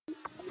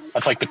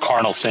That's like the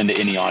cardinal sin to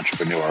any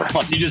entrepreneur.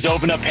 You just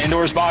open up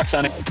Pandora's box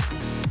on it.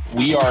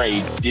 We are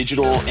a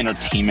digital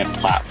entertainment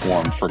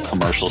platform for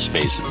commercial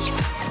spaces.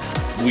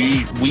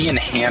 We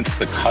enhance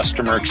the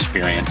customer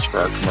experience for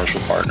our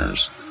commercial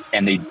partners,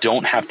 and they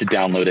don't have to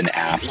download an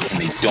app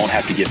and they don't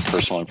have to give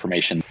personal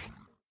information.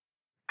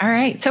 All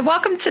right. So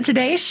welcome to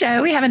today's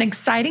show. We have an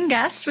exciting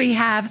guest. We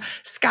have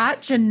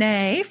Scott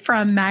Janney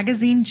from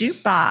Magazine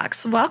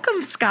Jukebox.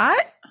 Welcome, Scott.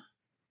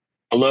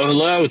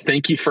 Hello.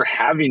 Thank you for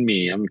having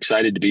me. I'm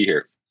excited to be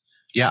here.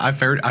 Yeah,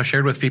 I've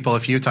shared with people a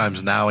few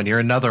times now, and you're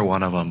another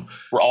one of them.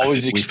 We're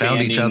always expanding. We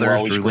found each other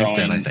through growing.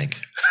 LinkedIn, I think.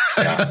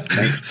 Yeah.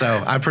 So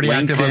I'm pretty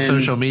active on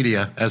social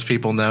media, as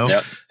people know.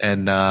 Yep.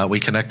 And we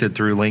connected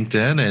through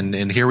LinkedIn,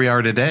 and here we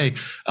are today.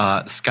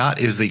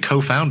 Scott is the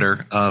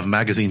co-founder of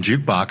Magazine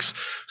Jukebox.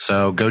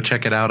 So go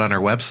check it out on our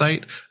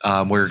website.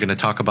 We're going to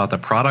talk about the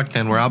product,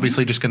 and we're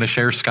obviously just going to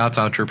share Scott's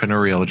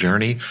entrepreneurial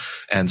journey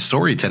and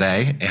story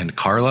today. And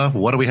Carla,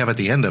 what do we have at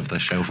the end of the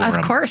show for him?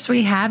 Of course,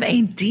 we have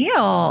a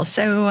deal.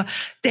 So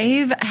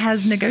Dave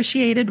has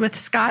negotiated with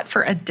Scott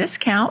for a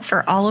discount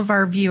for all of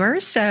our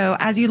viewers. So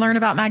as you learn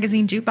about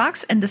Magazine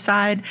Jukebox and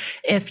decide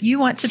if you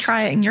want to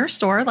try it in your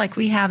store like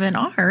we have in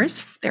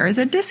ours, there is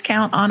a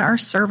discount on our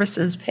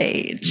services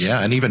page.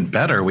 Yeah, and even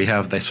better, they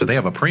have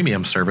a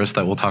premium service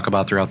that we'll talk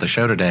about throughout the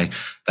show today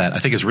that I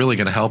think is really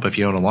going to help if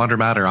you own a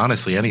laundromat or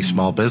honestly any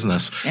small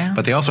business. Yeah.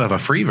 But they also have a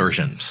free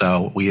version.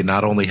 So we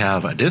not only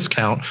have a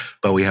discount,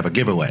 but we have a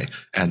giveaway.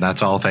 And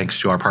that's all thanks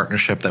to our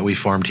partnership that we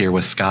formed here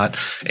with Scott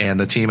and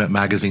the team at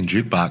Magazine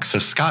Jukebox. So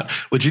Scott,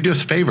 would you do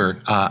us a favor?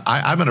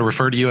 I'm going to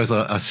refer to you as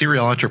a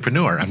serial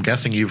entrepreneur. I'm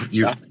guessing you've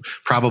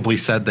probably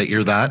said that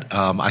you're that.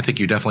 I think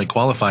you definitely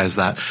qualify as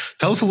that.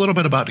 Tell us a little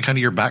bit about kind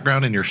of your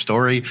background and your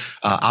story.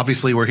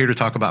 Obviously, we're here to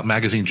talk about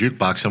Magazine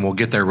Jukebox, and we'll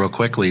get there real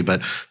quickly.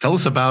 But tell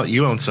us about,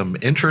 you own some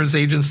insurance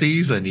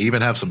agencies, and you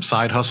even have some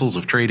side hustles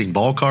of trading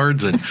ball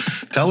cards. And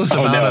tell us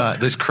about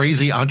this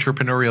crazy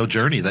entrepreneurial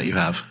journey that you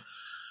have.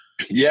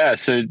 Yeah.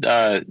 So,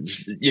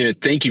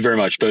 thank you very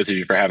much, both of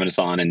you, for having us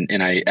on.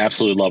 And I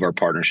absolutely love our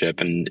partnership.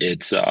 And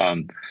it's,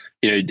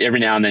 every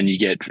now and then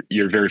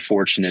you're very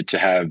fortunate to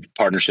have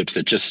partnerships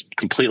that just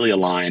completely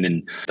align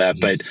and that.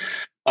 But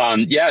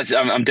I'm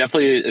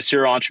definitely a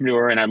serial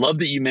entrepreneur. And I love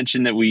that you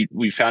mentioned that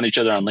we found each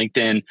other on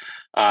LinkedIn.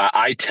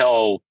 I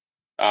tell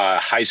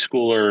high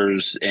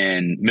schoolers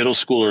and middle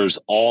schoolers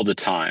all the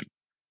time,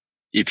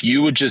 if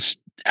you would just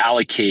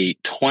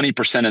allocate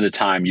 20% of the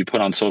time you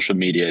put on social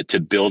media to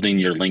building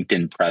your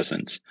LinkedIn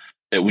presence,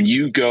 that when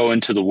you go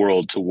into the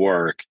world to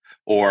work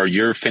or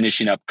you're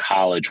finishing up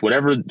college,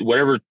 whatever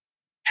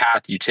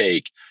path you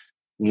take,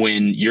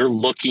 when you're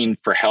looking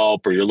for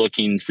help or you're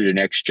looking for your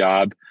next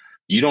job,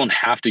 you don't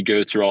have to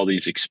go through all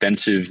these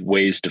expensive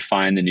ways to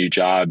find the new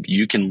job.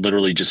 You can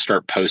literally just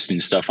start posting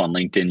stuff on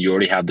LinkedIn. You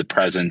already have the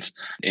presence,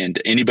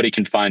 and anybody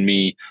can find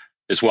me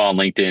as well on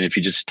LinkedIn. If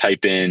you just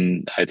type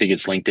in, I think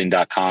it's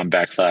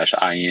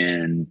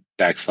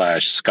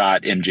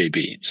linkedin.com/in/Scott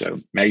MJB. So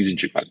Magazine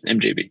Jukebox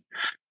MJB.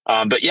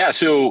 But yeah,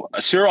 so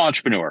a serial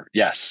entrepreneur.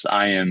 Yes,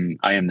 I am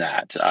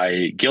that.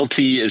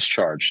 Guilty as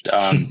charged.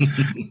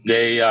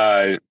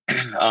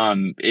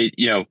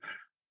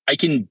 I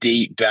can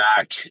date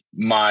back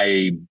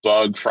my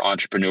bug for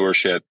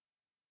entrepreneurship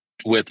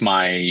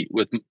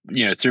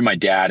through my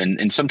dad.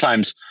 And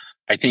sometimes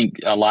I think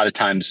a lot of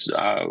times,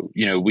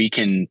 we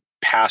can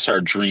pass our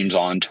dreams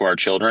on to our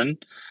children.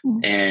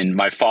 Mm-hmm. And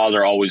my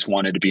father always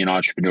wanted to be an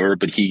entrepreneur,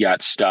 but he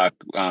got stuck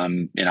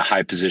in a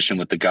high position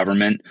with the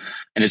government.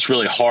 And it's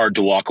really hard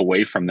to walk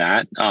away from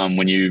that.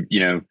 When you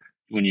do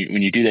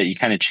that, you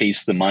kind of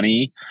chase the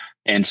money.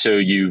 And so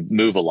you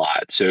move a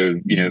lot. So,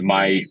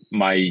 my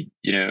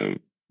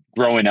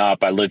growing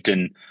up, I lived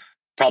in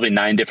probably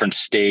 9 different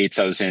states.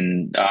 I was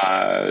in,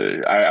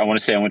 I want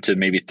to say I went to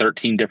maybe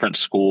 13 different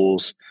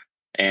schools.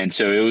 And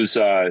so it was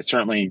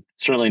certainly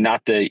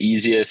not the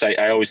easiest.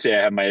 I always say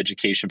I have my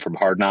education from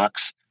Hard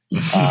Knocks.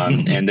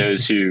 And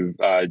those who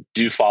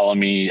do follow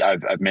me,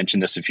 I've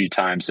mentioned this a few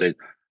times, that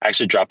I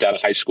actually dropped out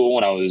of high school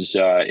when I was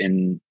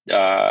in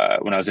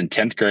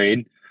 10th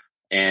grade,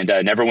 and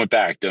I never went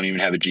back. Don't even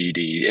have a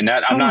GED. And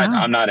that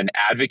I'm not an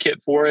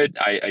advocate for it.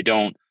 I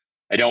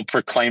don't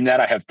proclaim that.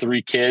 I have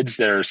 3 kids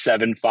that are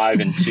 7, 5,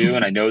 and 2.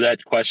 And I know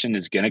that question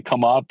is going to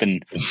come up.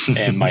 And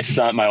my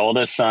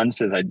oldest son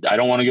says, I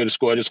don't want to go to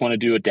school. I just want to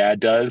do what dad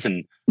does.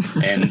 And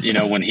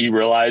when he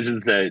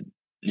realizes that,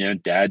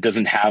 dad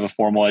doesn't have a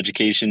formal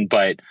education,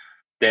 but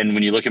then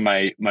when you look at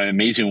my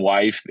amazing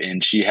wife,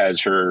 and she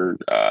has her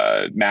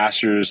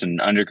master's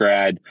and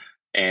undergrad,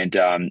 and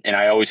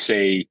I always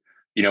say,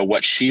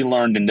 what she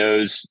learned in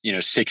those,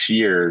 6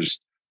 years,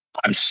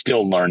 I'm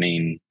still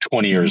learning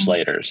 20 years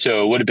later.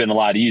 So it would have been a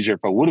lot easier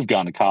if I would have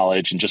gone to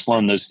college and just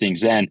learned those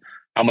things then.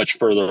 How much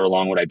further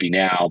along would I be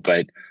now?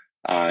 But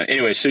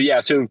anyway, so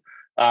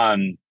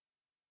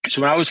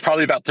when I was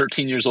probably about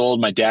 13 years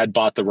old, my dad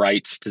bought the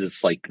rights to this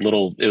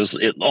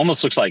it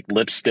almost looks like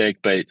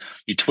lipstick, but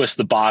you twist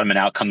the bottom and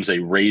out comes a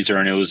razor,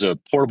 and it was a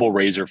portable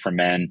razor for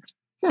men.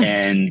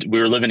 And we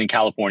were living in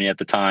California at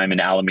the time, in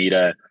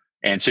Alameda.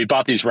 And so he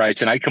bought these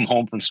rights, and I'd come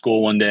home from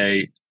school one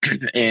day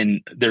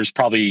and there's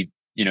probably,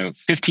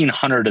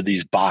 1,500 of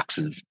these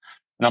boxes.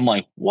 And I'm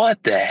like,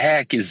 what the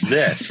heck is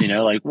this?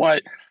 Like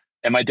what?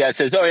 And my dad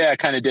says, oh yeah, I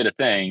kind of did a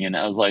thing. And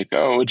I was like,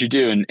 oh, what'd you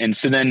do?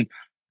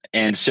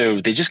 And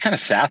so they just kind of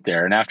sat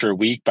there. And after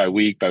week by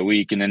week by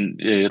week, and then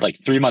like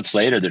 3 months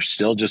later, they're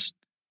still just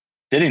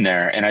sitting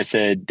there. And I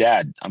said,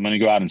 Dad, I'm going to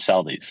go out and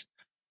sell these.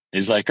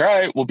 He's like, all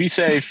right, well, be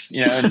safe.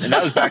 And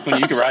that was back when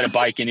you could ride a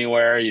bike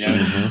anywhere,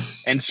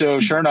 And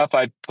so sure enough,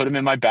 I put them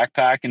in my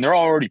backpack, and they're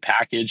all already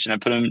packaged. And I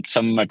put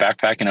some in my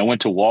backpack, and I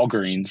went to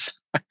Walgreens.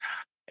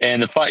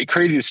 And the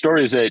craziest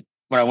story is that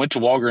when I went to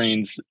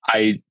Walgreens,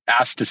 I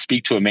asked to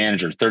speak to a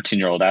manager,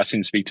 13-year-old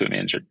asking to speak to a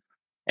manager.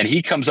 And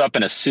he comes up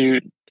in a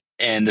suit,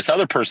 and this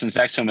other person's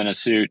next to him in a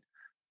suit.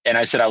 And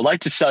I said, I would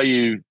like to sell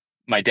you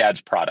my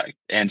dad's product.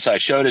 And so I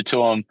showed it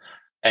to him.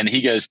 And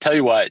he goes, tell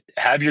you what,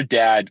 have your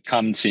dad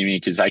come see me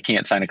because I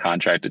can't sign a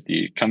contract with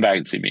you. Come back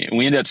and see me. And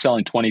we ended up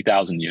selling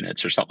 20,000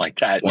 units or something like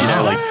that.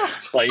 Wow.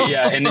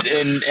 Yeah. And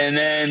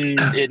then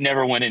it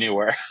never went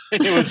anywhere.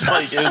 It was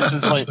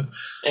just like,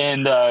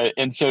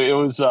 and so it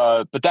was,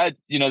 but that,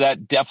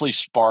 that definitely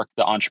sparked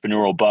the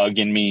entrepreneurial bug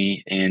in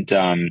me. And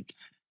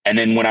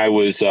then when I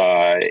was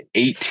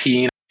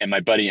 18, and my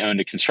buddy owned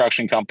a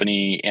construction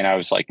company, and I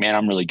was like, man,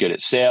 I'm really good at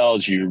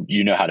sales. You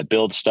know how to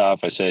build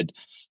stuff. I said,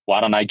 why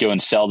don't I go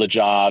and sell the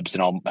jobs,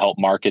 and I'll help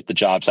market the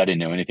jobs? I didn't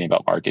know anything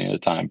about marketing at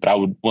the time, but I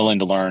was willing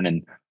to learn.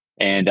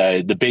 And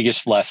the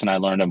biggest lesson I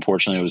learned,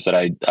 unfortunately, was that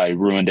I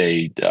ruined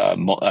a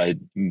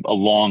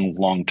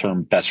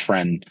long-term best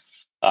friend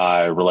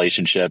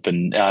relationship.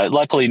 And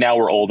luckily now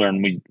we're older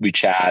and we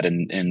chat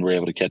and we're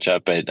able to catch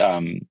up. But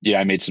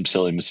I made some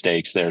silly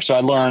mistakes there. So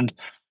I learned.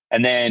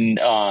 And then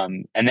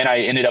I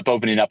ended up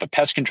opening up a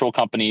pest control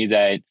company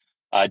that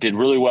did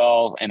really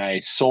well, and I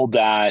sold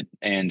that.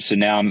 And so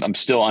now I'm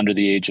still under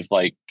the age of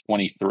like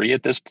 23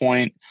 at this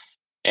point.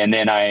 And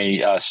then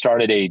I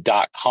started a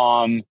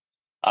 .com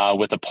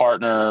with a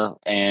partner,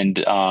 and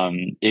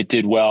it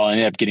did well. I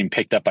ended up getting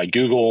picked up by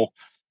Google.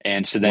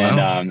 And so then,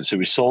 wow. So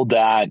we sold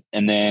that.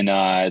 And then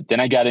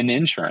I got into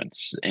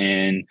insurance,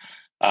 and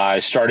I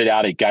started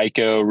out at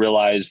Geico,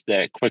 realized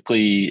that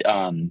quickly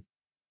I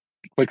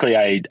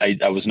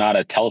was not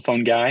a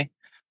telephone guy,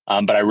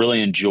 but I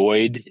really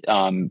enjoyed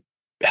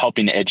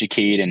helping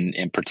educate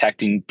and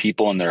protecting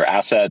people and their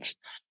assets.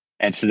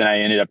 And so then I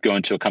ended up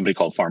going to a company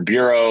called Farm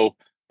Bureau,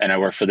 and I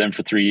worked for them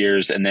for 3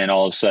 years. And then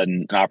all of a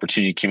sudden an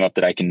opportunity came up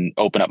that I can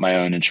open up my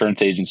own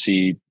insurance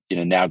agency,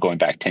 now going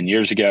back 10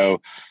 years ago.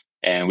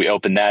 And we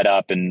opened that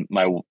up, and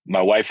my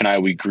wife and I,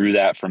 we grew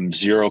that from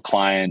 0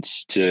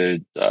 clients to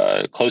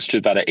close to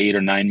about an $8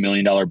 or $9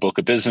 million book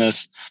of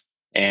business.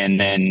 And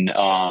then,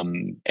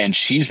 and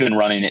she's been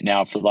running it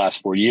now for the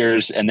last 4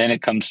 years. And then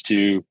it comes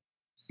to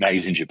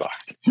Magazine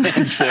Jukebox.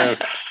 And so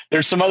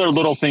there's some other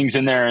little things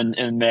in there in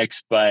the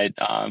mix, but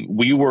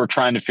we were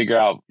trying to figure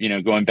out,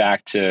 going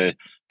back to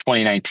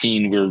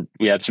 2019,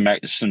 we had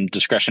some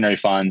discretionary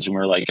funds, and we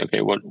were like, okay,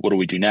 what do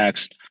we do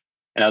next?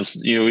 And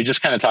we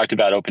just kind of talked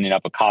about opening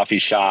up a coffee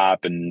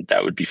shop, and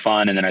that would be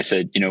fun. And then I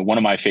said, one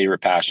of my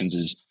favorite passions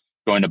is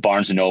going to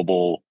Barnes and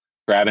Noble,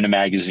 grabbing a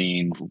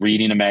magazine,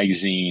 reading a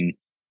magazine,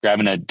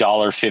 grabbing a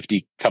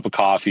 $1.50 cup of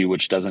coffee,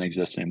 which doesn't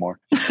exist anymore.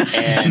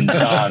 And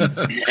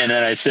and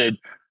then I said,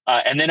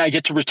 and then I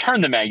get to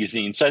return the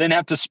magazine, so I didn't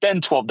have to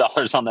spend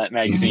 $12 on that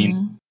magazine.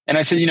 Mm-hmm. And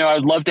I said, I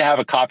would love to have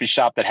a coffee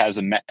shop that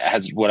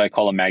has what I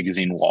call a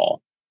magazine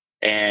wall.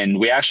 And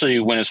we actually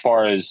went as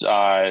far as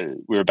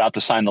we were about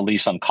to sign the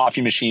lease on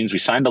coffee machines. We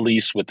signed the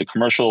lease with the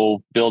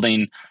commercial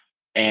building,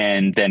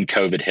 and then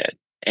COVID hit.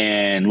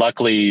 And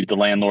luckily, the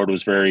landlord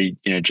was very,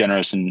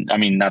 generous. And I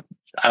mean, I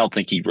don't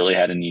think he really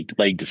had any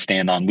leg to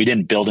stand on. We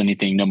didn't build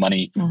anything. No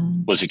money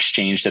was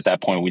exchanged at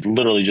that point. We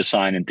literally just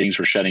signed, and things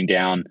were shutting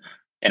down.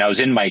 And I was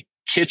in my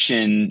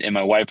kitchen, and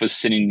my wife was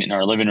sitting in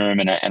our living room,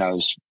 and I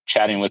was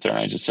chatting with her.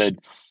 And I said,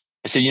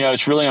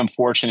 it's really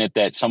unfortunate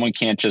that someone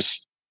can't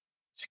just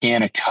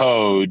scan a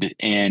code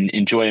and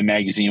enjoy a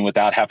magazine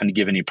without having to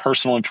give any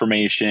personal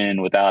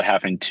information, without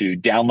having to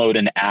download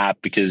an app,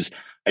 because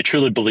I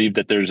truly believe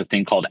that there's a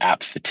thing called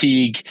app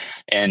fatigue.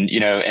 And,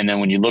 and then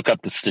when you look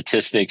up the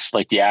statistics,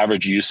 like the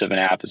average use of an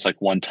app is like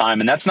one time.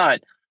 And that's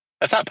not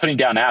putting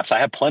down apps. I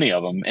have plenty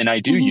of them, and I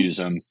do use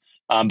them.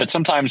 But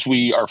sometimes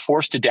we are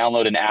forced to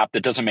download an app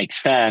that doesn't make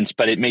sense,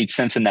 but it made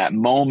sense in that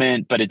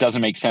moment, but it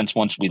doesn't make sense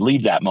once we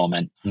leave that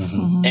moment.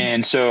 Mm-hmm.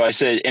 And so I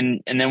said,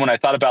 and then when I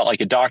thought about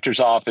like a doctor's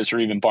office or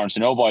even Barnes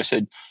and Noble, I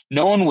said,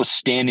 no one was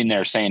standing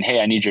there saying,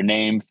 hey, I need your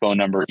name, phone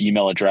number,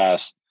 email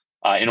address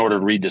in order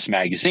to read this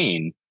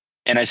magazine.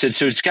 And I said,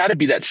 so it's got to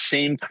be that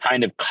same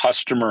kind of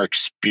customer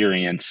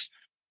experience.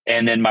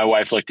 And then my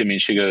wife looked at me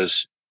and she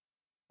goes,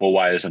 well,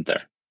 why isn't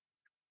there?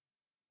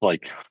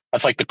 Like,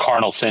 that's like the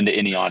cardinal sin to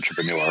any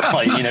entrepreneur.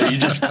 Like, you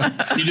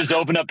just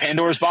open up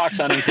Pandora's box,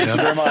 honey. Thank you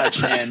very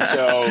much. And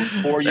so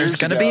 4 years ago, there's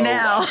going to be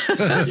now.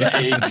 Yeah,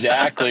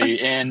 exactly.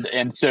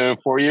 And so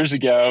 4 years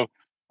ago,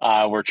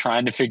 we're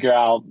trying to figure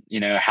out,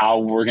 how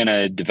we're going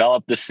to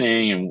develop this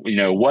thing.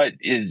 And, what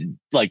is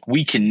like,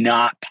 we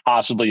cannot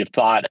possibly have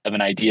thought of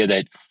an idea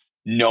that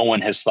no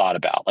one has thought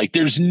about. Like,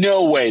 there's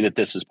no way that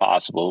this is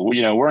possible.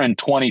 We're in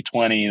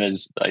 2020.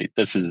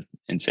 This is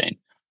insane.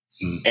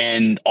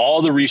 And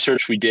all the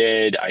research we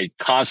did, I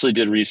constantly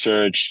did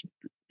research,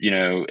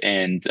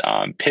 and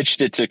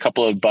pitched it to a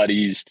couple of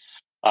buddies.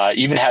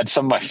 Even had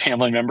some of my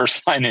family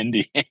members sign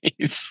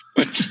NDAs,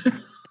 which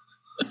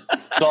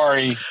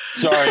sorry.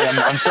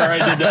 I'm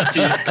sorry I did that to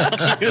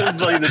you. It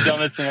was like the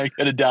dumbest thing I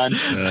could have done.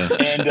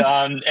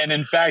 And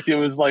in fact, it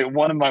was like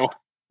one of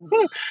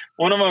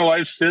my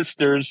wife's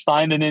sisters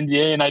signed an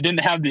NDA, and I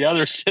didn't have the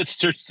other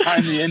sister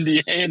sign the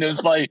NDA, and it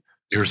was like,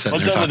 what's up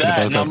with that?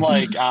 And I'm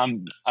like, I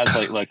was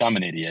like, look, I'm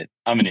an idiot.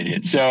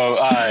 So,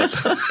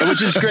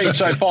 which is great.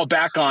 So I fall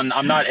back on,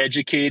 I'm not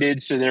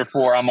educated, so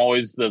therefore I'm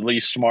always the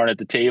least smart at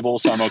the table.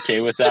 So I'm okay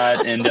with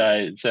that.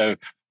 And so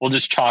we'll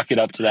just chalk it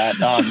up to that.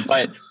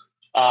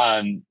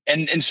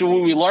 And so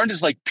what we learned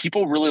is, like,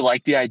 people really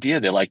like the idea.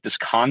 They like this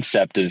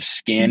concept of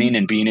scanning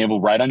and being able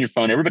to write on your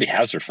phone. Everybody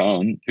has their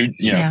phone.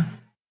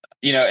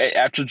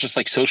 After just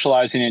like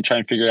socializing and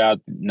trying to figure out,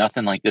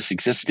 nothing like this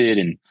existed.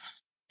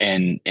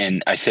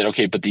 And I said,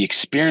 okay, but the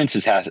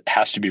experiences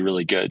has to be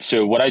really good.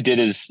 So what I did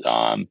is,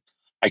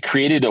 I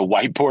created a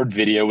whiteboard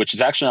video, which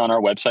is actually on our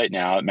website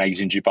now at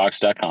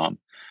magazinejukebox.com.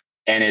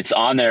 And it's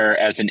on there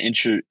as an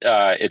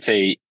it's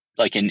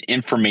an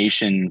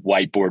information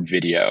whiteboard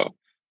video.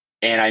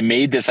 And I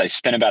made this, I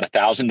spent about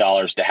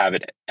 $1,000 to have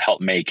it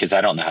help make, because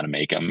I don't know how to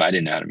make them. I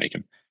didn't know how to make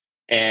them.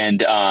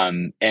 And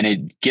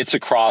it gets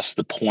across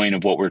the point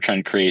of what we're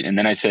trying to create. And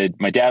then I said,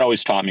 my dad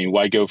always taught me,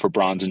 why go for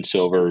bronze and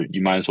silver?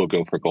 You might as well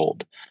go for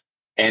gold.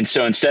 And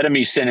so instead of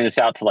me sending this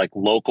out to like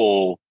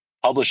local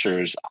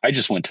publishers, I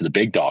just went to the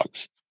big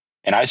dogs,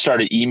 and I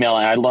started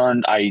emailing.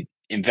 I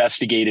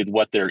investigated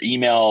what their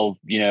email,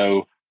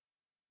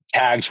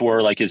 tags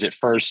were. Like, is it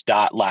first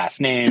dot last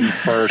name,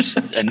 first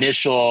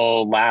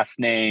initial last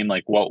name?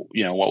 Like, what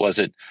was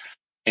it?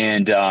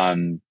 And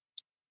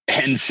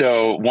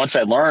so once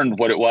I learned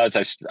what it was,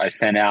 I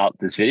sent out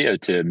this video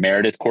to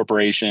Meredith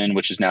Corporation,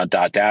 which is now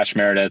Dash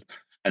Meredith.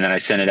 And then I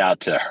sent it out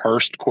to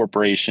Hearst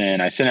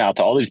Corporation. I sent it out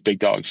to all these big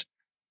dogs.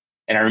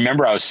 And I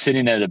remember I was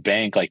sitting at the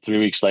bank like 3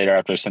 weeks later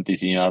after I sent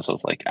these emails. I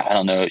was like, I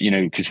don't know,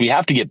 because we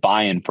have to get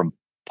buy-in from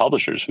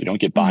publishers. We don't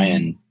get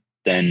buy-in,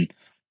 then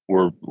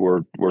we're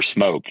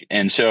smoke.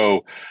 And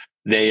so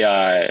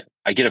I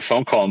get a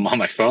phone call on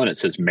my phone. It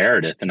says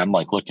Meredith. And I'm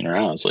like looking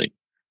around. I was like,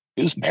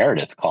 who's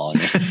Meredith calling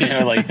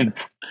me? Like,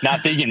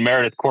 not thinking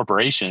Meredith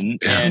Corporation.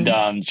 Yeah.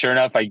 And sure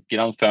enough, I get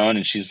on the phone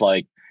and she's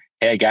like,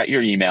 hey, I got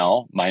your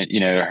email.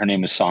 Her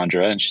name is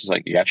Sandra. And she's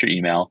like, you got your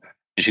email.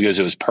 And she goes,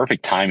 it was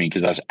perfect timing,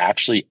 because I was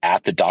actually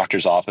at the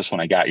doctor's office when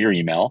I got your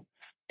email.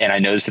 And I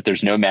noticed that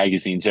there's no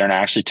magazines there. And I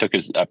actually took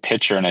a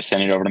picture and I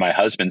sent it over to my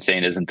husband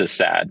saying, isn't this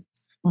sad?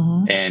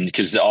 Mm-hmm. And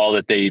because all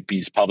that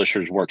these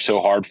publishers work so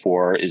hard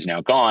for is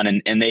now gone.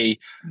 And they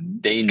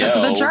know because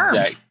of the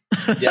germs.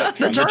 That,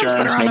 the germs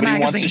that are on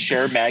nobody wants to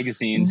share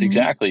magazines. Mm-hmm.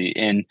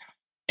 Exactly.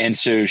 And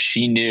so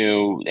she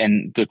knew,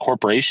 and the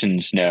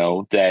corporations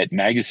know, that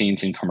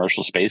magazines in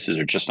commercial spaces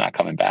are just not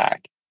coming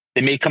back. They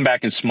may come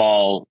back in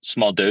small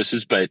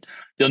doses, but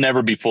they'll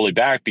never be fully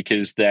back,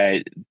 because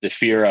the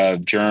fear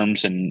of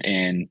germs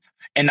and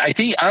I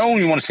think, I don't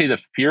even want to say the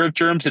fear of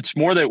germs. It's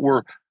more that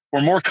we're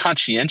more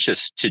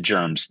conscientious to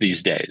germs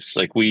these days.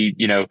 Like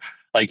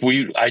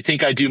I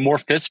think I do more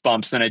fist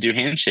bumps than I do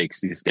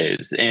handshakes these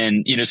days.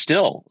 And,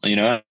 still,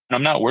 I'm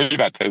not worried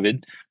about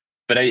COVID,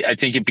 but I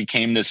think it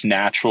became this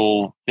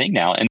natural thing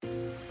now. And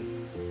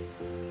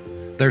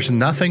there's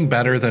nothing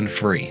better than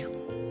free.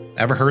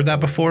 Ever heard that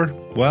before?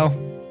 Well,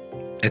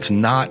 it's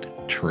not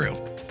true.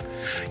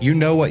 You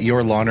know what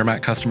your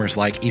laundromat customers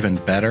like even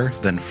better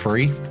than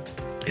free?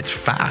 It's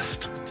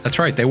fast. That's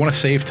right. They want to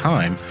save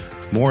time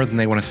more than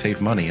they want to save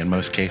money in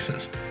most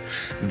cases.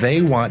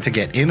 They want to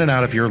get in and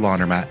out of your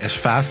laundromat as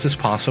fast as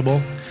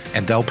possible,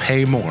 and they'll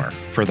pay more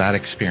for that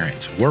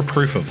experience. We're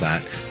proof of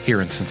that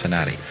here in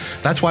Cincinnati.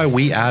 That's why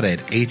we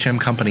added HM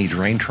Company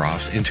drain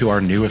troughs into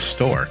our newest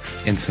store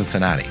in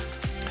Cincinnati.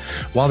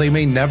 While they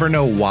may never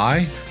know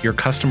why, your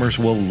customers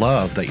will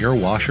love that your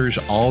washers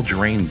all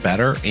drain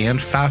better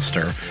and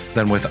faster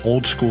than with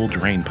old school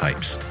drain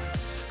pipes.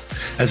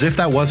 As if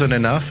that wasn't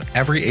enough,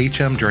 every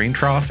HM drain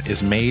trough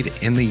is made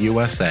in the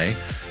USA,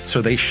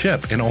 so they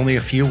ship in only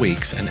a few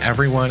weeks, and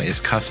everyone is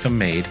custom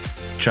made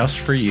just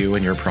for you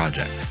and your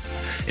project.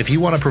 If you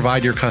want to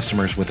provide your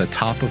customers with a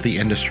top of the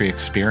industry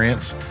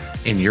experience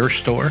in your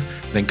store,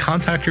 then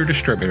contact your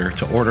distributor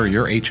to order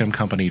your HM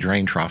Company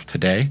drain trough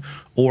today,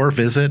 or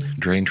visit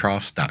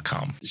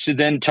draintroughs.com. So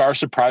then, to our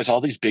surprise, all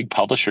these big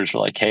publishers were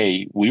like,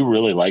 hey, we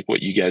really like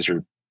what you guys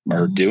are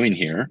doing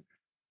here.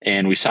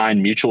 And we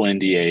signed mutual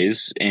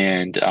NDAs,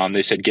 and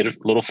they said, get a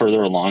little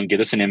further along,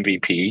 get us an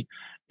MVP,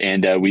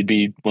 and we'd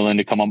be willing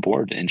to come on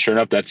board. And sure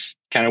enough, that's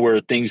kind of where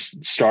things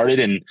started.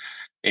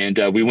 And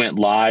we went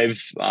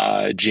live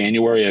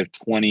January of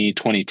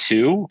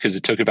 2022, because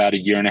it took about a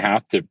year and a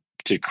half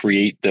to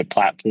create the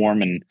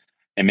platform and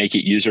make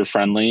it user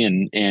friendly.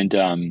 And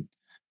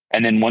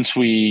And then once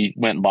we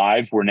went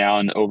live, we're now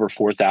in over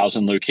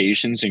 4,000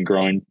 locations and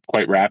growing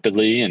quite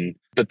rapidly.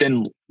 But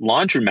then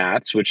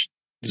laundromats, which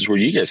is where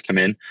you guys come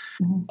in.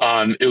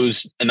 It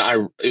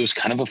was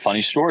kind of a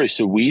funny story.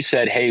 So we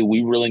said, hey,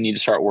 we really need to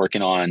start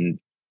working on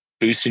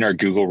boosting our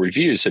Google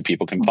reviews so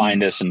people can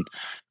find us.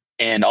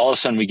 And all of a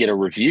sudden we get a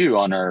review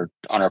on our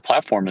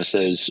platform that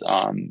says,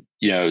 something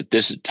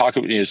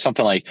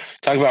like,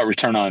 talk about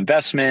return on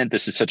investment.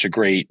 This is such a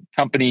great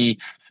company.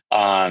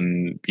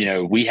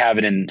 We have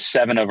it in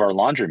 7 of our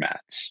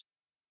laundromats.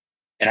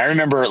 And I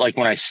remember like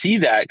when I see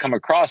that come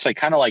across, I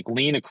kind of like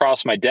lean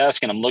across my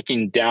desk and I'm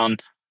looking down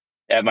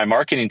at my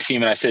marketing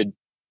team and I said,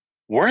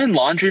 we're in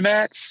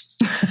laundromats.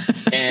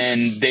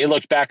 And they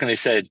looked back and they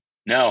said,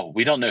 no,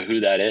 we don't know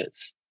who that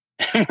is.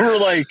 And we're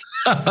like,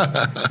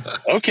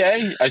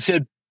 okay. I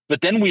said,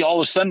 but then we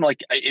all of a sudden,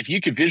 like, if you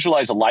could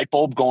visualize a light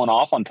bulb going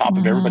off on top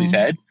of everybody's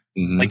head,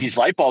 like these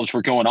light bulbs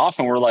were going off.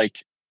 And we're like,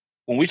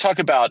 when we talk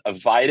about a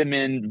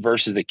vitamin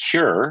versus a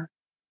cure,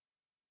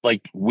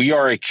 like we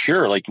are a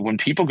cure. Like when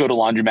people go to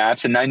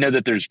laundromats, and I know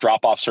that there's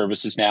drop-off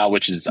services now,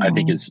 which is, I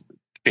think is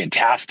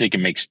fantastic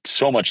and makes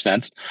so much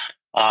sense.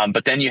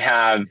 But then you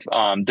have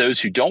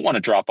those who don't want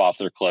to drop off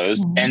their clothes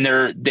and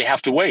they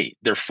have to wait.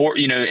 They're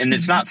and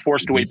it's not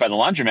forced to wait by the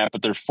laundromat,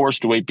 but they're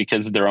forced to wait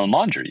because of their own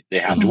laundry. They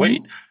have to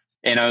wait.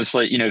 And I was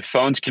like,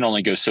 phones can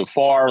only go so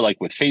far, like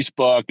with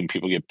Facebook, and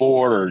people get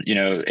bored or,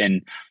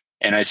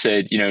 and I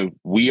said,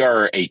 we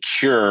are a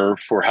cure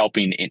for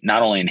helping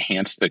not only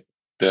enhance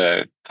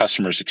the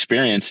customer's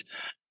experience,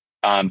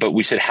 but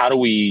we said, how do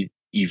we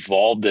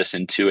evolve this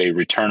into a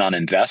return on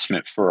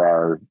investment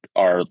for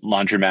our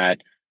laundromat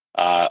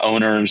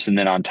owners, and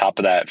then on top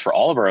of that for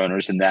all of our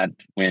owners? And that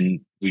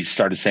when we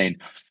started saying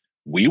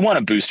we want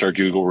to boost our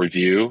Google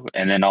review,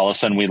 and then all of a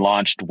sudden we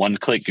launched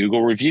one-click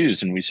Google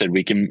reviews, and we said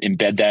we can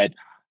embed that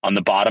on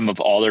the bottom of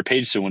all their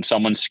pages. So when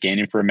someone's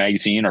scanning for a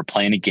magazine or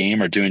playing a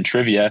game or doing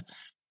trivia,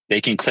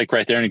 they can click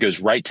right there and it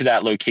goes right to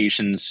that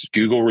location's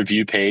Google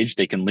review page.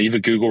 They can leave a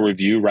Google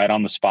review right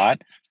on the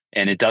spot.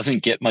 And it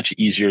doesn't get much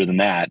easier than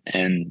that.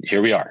 And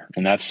here we are.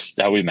 And that's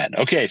how we met.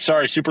 Okay.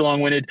 Sorry. Super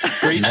long-winded.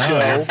 Great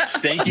show.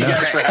 Thank you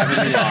guys for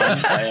having me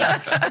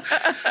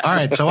on. All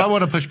right. So I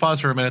want to push pause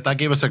for a minute. That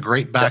gave us a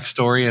great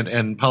backstory,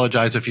 and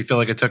apologize if you feel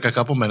like it took a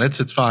couple minutes.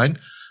 It's fine.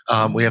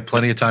 We have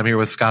plenty of time here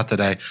with Scott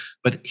today.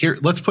 But here,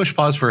 let's push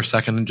pause for a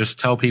second and just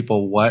tell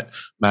people what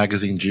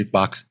Magazine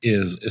Jukebox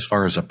is as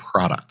far as a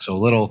product. So a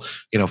little,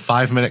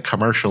 5-minute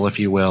commercial, if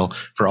you will,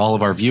 for all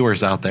of our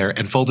viewers out there.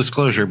 And full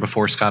disclosure,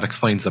 before Scott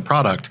explains the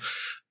product,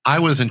 I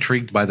was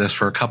intrigued by this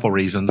for a couple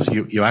reasons.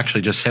 You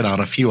actually just hit on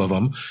a few of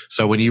them.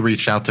 So when you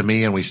reached out to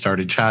me and we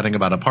started chatting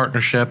about a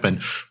partnership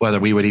and whether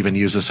we would even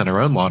use this in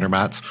our own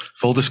laundromats,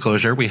 full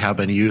disclosure, we have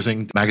been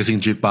using Magazine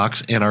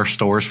Jukebox in our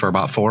stores for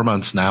about 4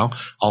 months now,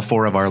 all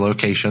 4 of our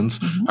locations.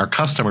 Our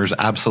customers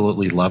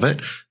absolutely love it.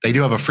 They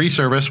do have a free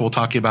service we'll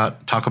talk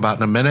about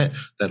in a minute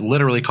that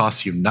literally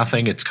costs you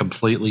nothing. It's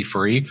completely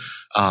free.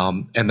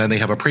 And then they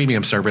have a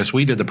premium service.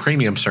 We did the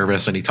premium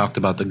service, and he talked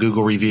about the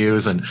Google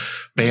reviews and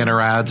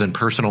banner ads and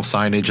personal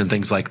signage and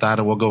things like that.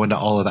 And we'll go into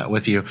all of that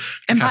with you.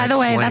 And by the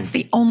way, that's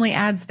the only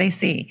ads they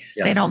see.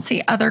 Yes. They don't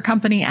see other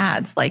company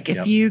ads. Like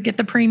if you get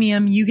the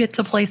premium, you get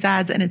to place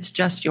ads and it's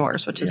just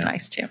yours, which is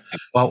nice too.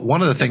 Well,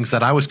 one of the things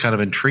that I was kind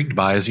of intrigued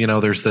by is,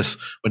 there's this,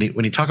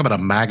 when you talk about a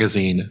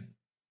magazine,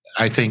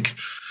 I think,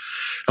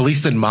 at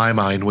least in my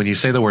mind, when you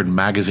say the word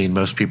magazine,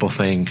 most people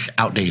think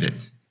outdated.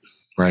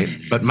 Right.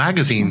 But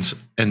magazines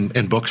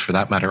and books, for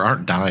that matter,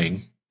 aren't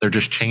dying. They're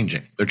just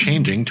changing. They're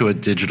changing to a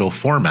digital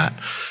format.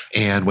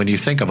 And when you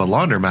think of a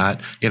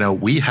laundromat,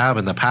 we have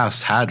in the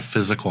past had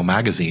physical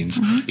magazines,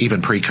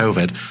 even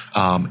pre-COVID,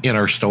 in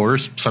our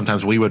stores.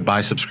 Sometimes we would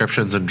buy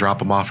subscriptions and drop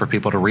them off for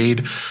people to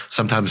read.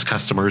 Sometimes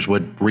customers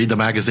would read the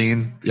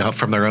magazine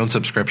from their own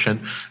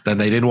subscription. Then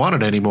they didn't want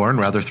it anymore and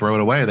rather throw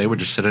it away. They would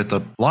just sit at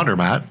the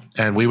laundromat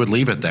and we would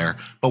leave it there.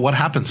 But what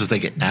happens is they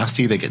get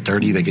nasty, they get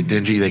dirty, they get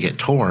dingy, they get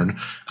torn.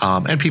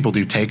 And people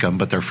do take them,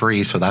 but they're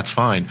free, so that's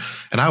fine.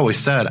 And I always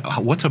said,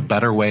 what's a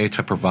better way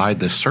to provide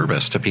this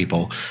service to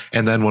people?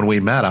 And then when we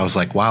met, I was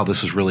like, wow,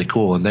 this is really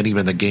cool. And then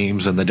even the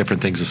games and the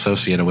different things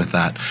associated with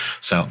that.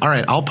 So, all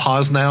right, I'll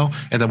pause now,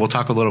 and then we'll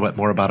talk a little bit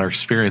more about our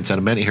experience in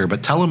a minute here.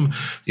 But tell them,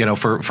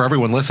 for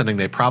everyone listening,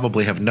 they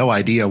probably have no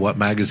idea what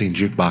Magazine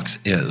Jukebox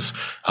is.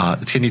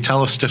 Can you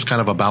tell us just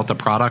kind of about the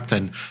product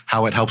and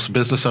how it helps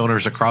business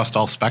owners across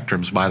all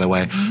spectrums, by the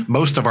way?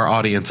 Most of our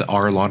audience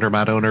are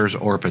laundromat owners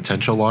or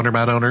potential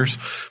laundromat owners,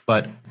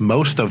 but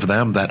most of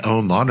them that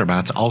own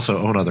laundromats also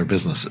own other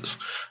businesses.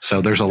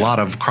 So there's a lot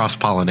of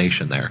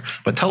cross-pollination there.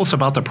 But tell us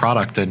about the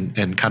product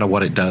and kind of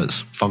what it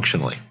does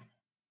functionally.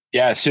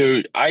 Yeah,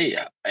 so I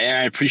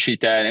appreciate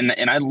that.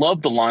 And I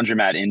love the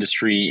laundromat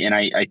industry. And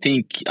I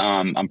think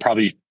I'm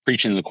probably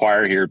preaching to the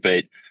choir here,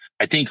 but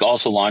I think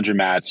also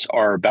laundromats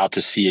are about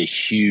to see a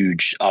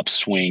huge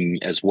upswing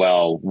as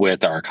well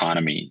with our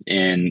economy,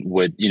 and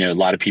with, a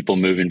lot of people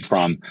moving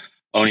from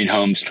owning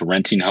homes to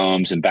renting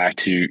homes and back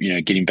to,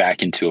 getting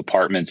back into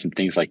apartments and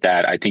things like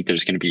that. I think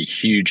there's going to be a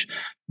huge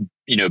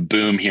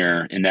boom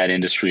here in that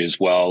industry as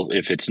well,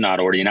 if it's not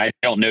already. And I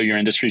don't know your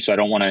industry, so I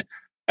don't want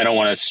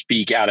to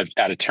speak out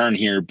of turn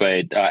here.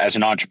 But as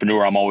an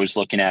entrepreneur, I'm always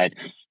looking at,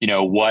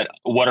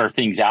 what are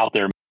things out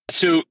there.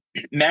 So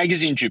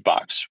Magazine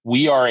Jukebox,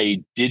 we are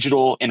a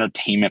digital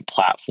entertainment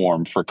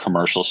platform for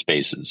commercial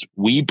spaces.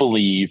 We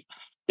believe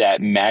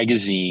that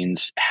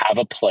magazines have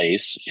a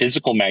place,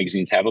 physical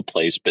magazines have a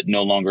place, but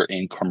no longer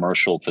in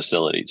commercial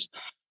facilities.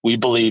 We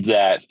believe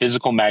that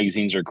physical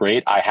magazines are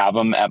great. I have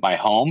them at my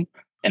home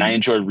and I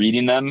enjoy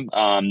reading them.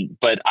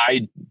 But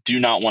I do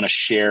not want to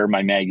share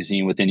my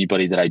magazine with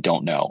anybody that I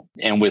don't know.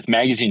 And with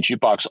Magazine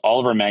Jukebox, all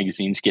of our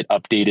magazines get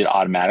updated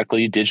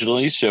automatically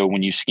digitally. So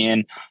when you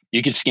can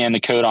scan the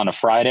code on a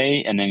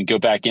Friday and then go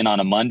back in on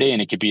a Monday,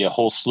 and it could be a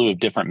whole slew of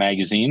different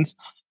magazines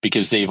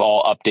because they've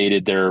all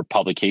updated their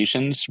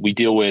publications. We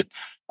deal with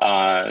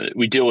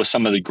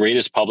some of the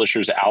greatest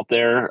publishers out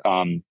there.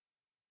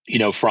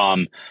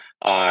 From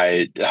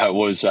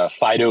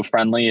Fido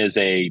Friendly is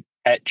a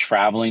pet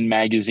traveling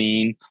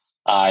magazine,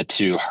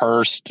 to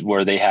Hearst,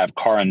 where they have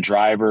Car and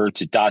Driver,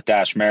 to Dot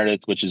Dash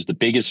Meredith, which is the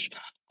biggest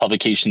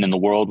publication in the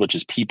world, which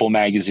is People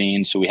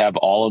magazine. So we have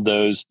all of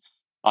those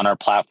on our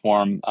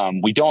platform.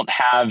 We don't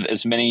have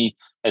as many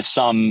as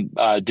some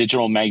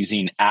digital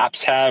magazine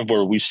apps have,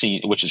 where we've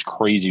seen, which is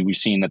crazy. We've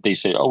seen that they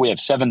say, we have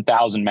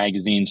 7,000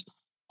 magazines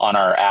on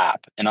our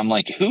app. And I'm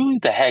like, who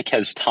the heck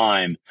has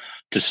time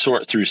to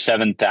sort through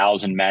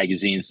 7,000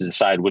 magazines to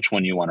decide which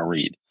one you want to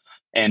read?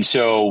 And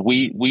so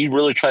we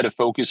really try to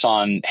focus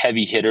on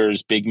heavy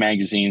hitters, big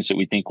magazines that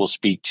we think will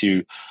speak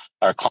to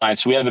our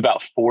clients. So we have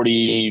about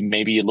 40,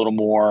 maybe a little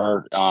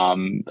more,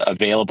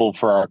 available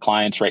for our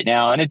clients right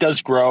now. And it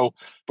does grow,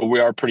 but we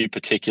are pretty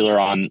particular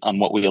on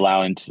what we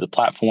allow into the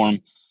platform.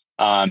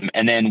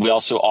 And then we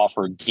also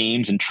offer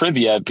games and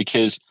trivia,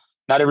 because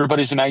not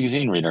everybody's a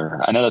magazine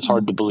reader. I know that's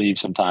hard to believe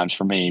sometimes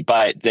for me,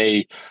 but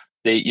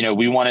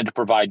we wanted to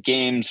provide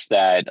games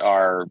that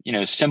are,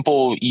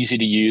 simple, easy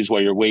to use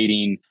while you're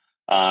waiting.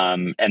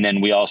 And then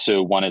we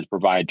also wanted to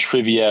provide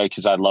trivia,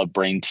 because I love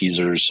brain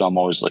teasers. So I'm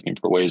always looking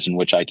for ways in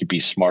which I could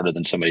be smarter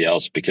than somebody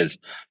else, because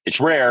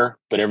it's rare,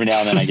 but every now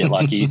and then I get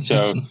lucky.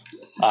 So,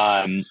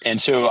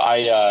 so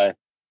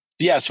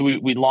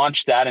we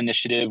launched that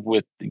initiative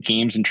with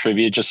games and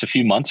trivia just a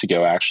few months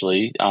ago,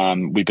 actually.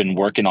 We've been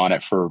working on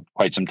it for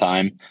quite some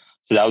time.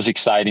 So that was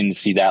exciting to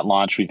see that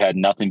launch. We've had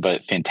nothing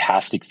but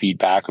fantastic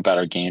feedback about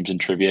our games and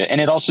trivia. And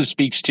it also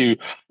speaks to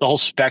the whole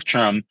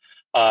spectrum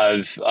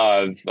of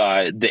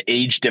the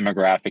age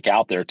demographic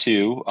out there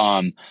too.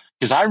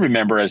 Because I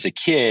remember as a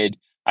kid,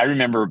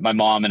 my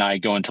mom and I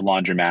going to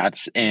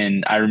laundromats,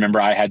 and I remember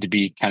I had to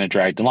be kind of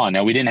dragged along.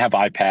 Now, we didn't have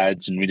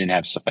iPads and we didn't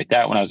have stuff like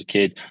that when I was a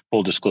kid.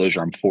 Full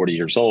disclosure, I'm 40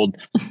 years old.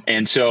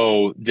 And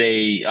so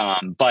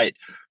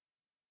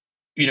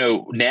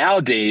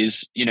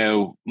nowadays,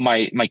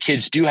 my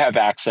kids do have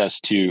access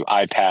to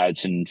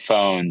iPads and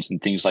phones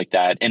and things like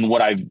that. And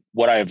what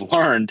I've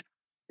learned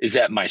is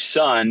that my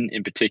son,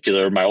 in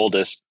particular, my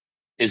oldest,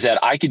 is that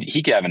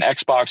he could have an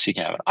Xbox, he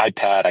can have an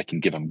iPad, I can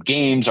give him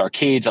games,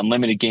 arcades,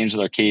 unlimited games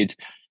with arcades.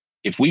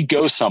 If we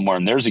go somewhere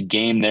and there's a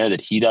game there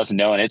that he doesn't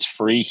know and it's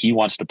free, he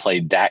wants to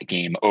play that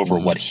game over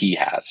what he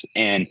has.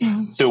 And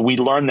so we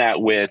learned that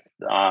with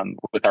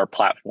our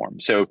platform.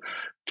 So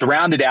to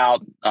round it out,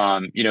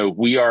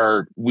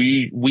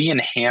 we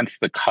enhance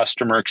the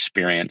customer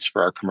experience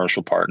for our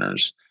commercial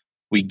partners.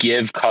 We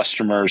give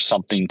customers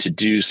something to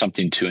do,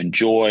 something to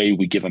enjoy.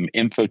 We give them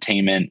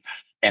infotainment,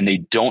 and they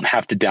don't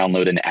have to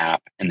download an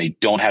app, and they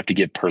don't have to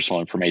give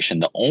personal information.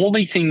 The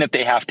only thing that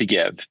they have to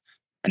give,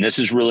 and this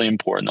is really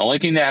important, the only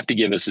thing they have to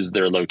give us is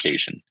their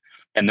location.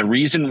 And the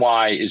reason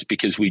why is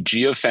because we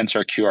geofence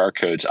our QR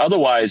codes.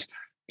 Otherwise,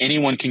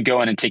 anyone can go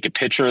in and take a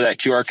picture of that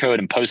QR code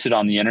and post it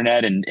on the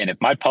internet. And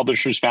if my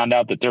publishers found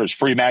out that there was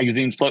free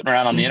magazines floating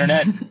around on the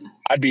internet,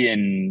 I'd be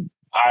in...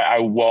 I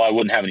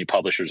wouldn't have any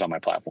publishers on my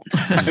platform.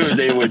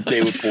 They would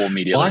pull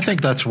immediately. Well, I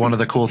think that's one of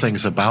the cool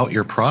things about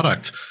your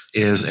product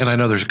is, and I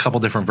know there's a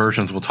couple different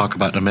versions we'll talk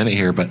about in a minute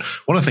here, but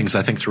one of the things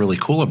I think is really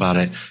cool about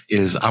it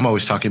is I'm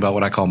always talking about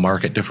what I call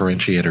market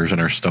differentiators in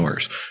our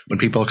stores. When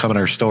people come in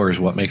our stores,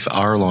 what makes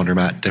our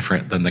laundromat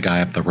different than the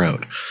guy up the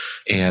road?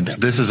 And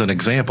this is an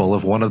example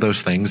of one of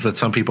those things that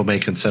some people may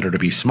consider to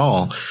be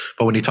small,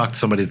 but when you talk to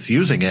somebody that's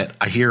using it,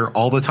 I hear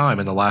all the time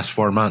in the last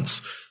 4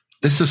 months,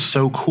 this is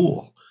so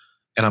cool.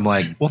 And I'm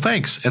like, well,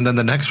 thanks. And then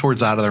the next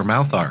words out of their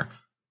mouth are,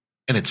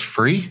 and it's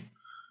free?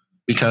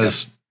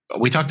 Because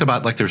we talked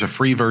about, like, there's a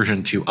free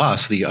version to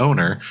us, the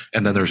owner,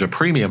 and then there's a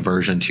premium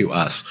version to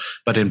us.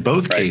 But in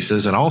both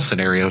cases, in all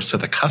scenarios, to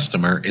the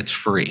customer, it's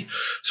free.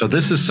 So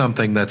this is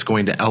something that's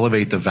going to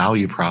elevate the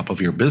value prop of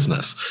your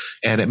business.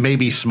 And it may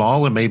be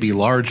small, it may be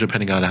large,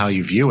 depending on how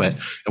you view it.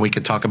 And we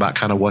could talk about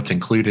kind of what's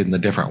included in the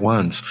different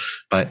ones.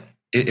 But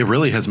it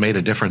really has made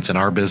a difference in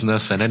our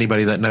business. And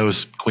anybody that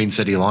knows Queen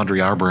City Laundry,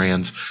 our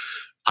brands,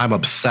 I'm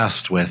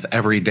obsessed with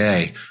every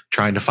day,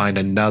 trying to find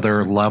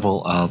another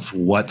level of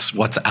what's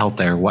out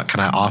there. What can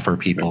I offer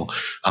people?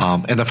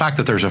 And the fact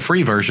that there's a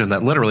free version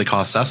that literally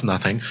costs us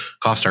nothing,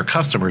 costs our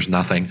customers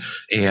nothing,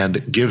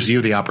 and gives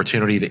you the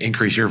opportunity to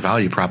increase your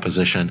value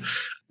proposition.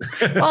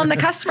 Well, and the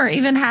customer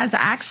even has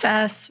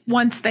access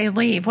once they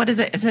leave. What is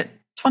it? Is it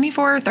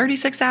 24 or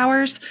 36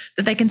 hours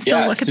that they can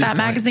still look at that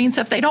magazine? So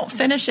if they don't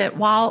finish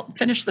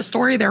the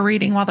story they're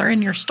reading while they're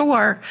in your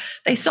store,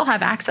 they still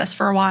have access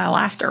for a while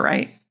after,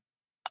 right?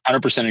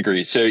 100%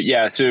 agree. So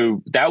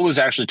so that was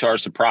actually to our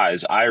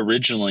surprise. I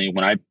originally,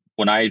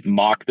 when I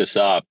mocked this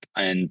up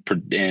and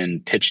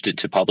pitched it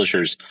to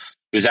publishers,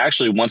 it was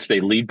actually once they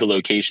leave the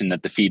location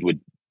that the feed would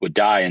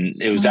die. And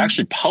it was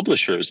actually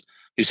publishers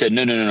who said,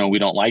 no, we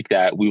don't like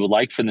that. We would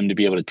like for them to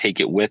be able to take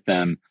it with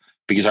them,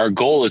 because our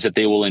goal is that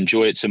they will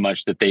enjoy it so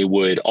much that they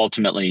would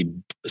ultimately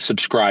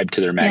subscribe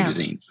to their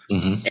magazine. Yeah.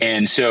 Mm-hmm.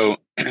 And so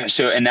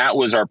that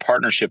was our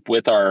partnership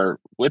with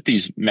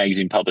these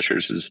magazine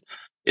publishers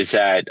is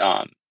that,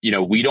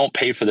 we don't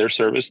pay for their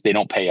service. They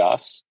don't pay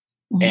us.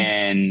 Mm-hmm.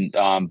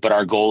 And, but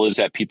our goal is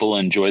that people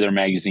enjoy their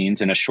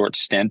magazines in a short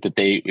stint, that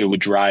it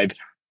would drive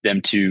them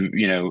to,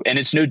 and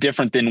it's no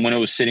different than when it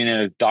was sitting in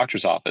a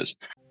doctor's office.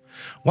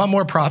 Want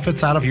more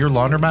profits out of your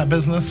laundromat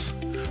business?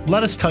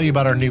 Let us tell you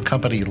about our new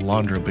company,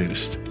 Laundro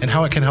Boost, and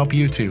how it can help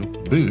you to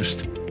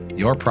boost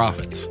your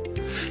profits.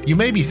 You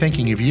may be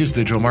thinking you've used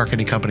digital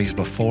marketing companies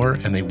before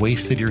and they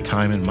wasted your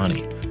time and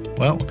money.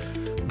 Well,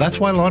 that's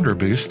why Laundro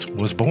Boost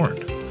was born.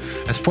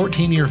 As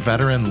 14-year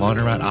veteran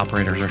laundromat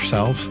operators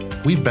ourselves,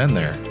 we've been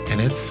there, and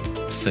it's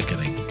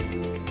sickening.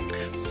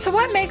 So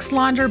what makes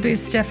Laundro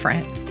Boost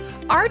different?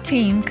 Our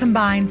team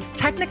combines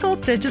technical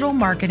digital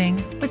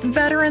marketing with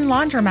veteran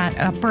laundromat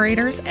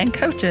operators and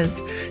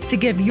coaches to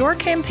give your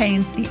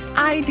campaigns the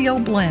ideal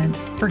blend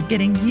for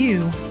getting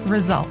you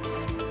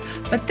results.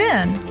 But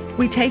then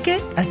we take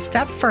it a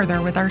step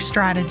further with our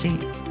strategy.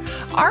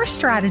 Our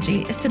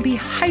strategy is to be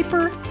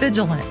hyper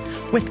vigilant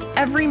with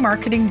every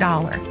marketing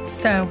dollar,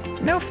 so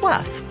no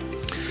fluff.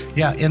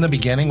 Yeah, in the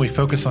beginning, we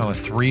focus on a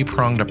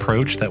 3-pronged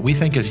approach that we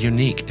think is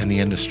unique in the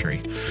industry.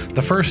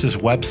 The first is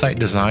website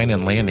design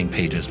and landing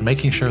pages,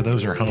 making sure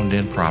those are honed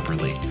in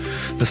properly.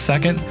 The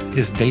second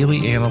is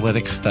daily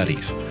analytics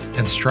studies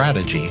and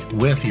strategy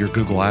with your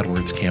Google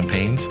AdWords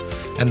campaigns.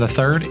 And the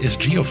third is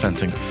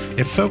geofencing.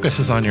 It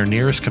focuses on your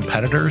nearest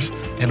competitors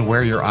and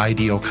where your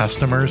ideal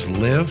customers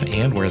live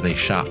and where they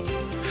shop.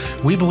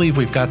 We believe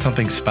we've got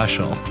something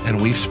special,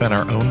 and we've spent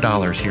our own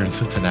dollars here in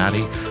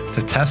Cincinnati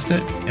to test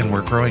it, and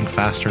we're growing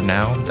faster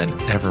now than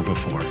ever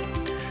before.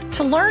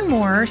 To learn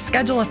more,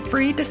 schedule a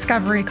free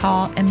discovery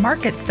call and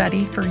market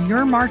study for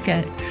your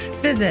market.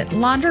 Visit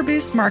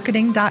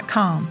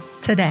laundroboostmarketing.com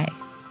today.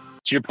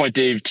 To your point,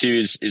 Dave,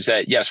 too, is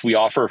that, yes, we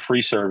offer a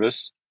free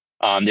service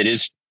that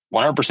is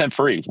 100%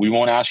 free. We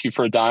won't ask you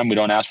for a dime. We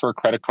don't ask for a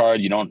credit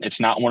card. It's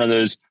not one of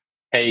those,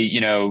 hey,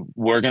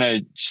 we're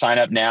going to sign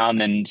up now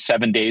and then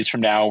 7 days from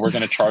now, we're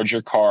going to charge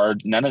your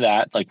card. None of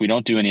that. We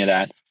don't do any of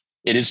that.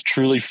 It is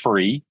truly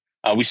free.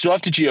 We still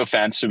have to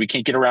geofence, so we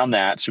can't get around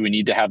that. So we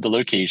need to have the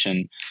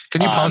location.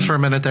 Can you pause for a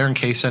minute there in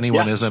case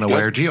anyone isn't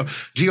aware?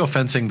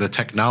 Geofencing, the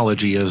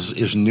technology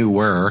is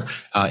newer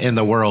in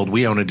the world.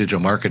 We own a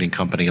digital marketing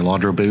company,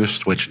 Laundro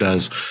Boost, which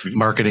does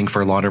marketing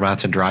for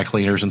laundromats and dry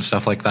cleaners and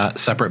stuff like that,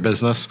 separate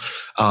business.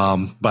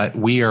 But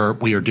we are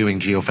doing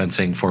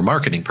geofencing for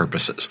marketing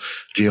purposes,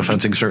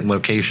 geofencing certain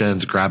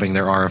locations, grabbing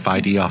their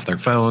RFID off their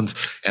phones,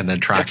 and then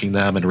tracking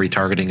them and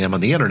retargeting them on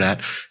the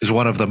internet is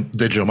one of the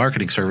digital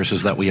marketing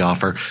services that we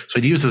offer. So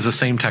it uses the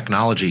same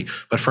technology.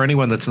 But for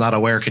anyone that's not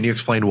aware, can you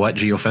explain what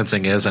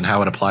geofencing is and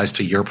how it applies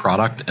to your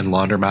product and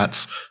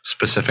laundromats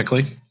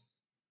specifically?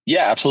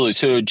 Yeah, absolutely.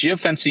 So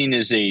geofencing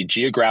is a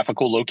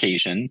geographical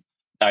location.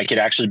 It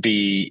could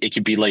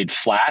be laid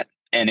flat,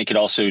 and it could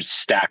also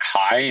stack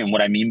high. And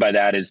what I mean by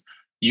that is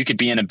you could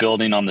be in a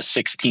building on the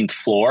 16th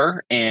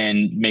floor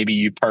and maybe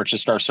you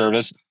purchased our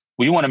service.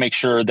 We want to make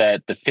sure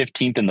that the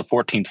 15th and the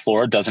 14th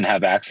floor doesn't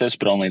have access,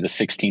 but only the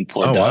 16th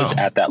floor does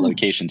at that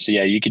location. So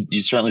yeah,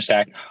 you certainly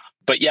stack.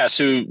 But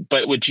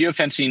but with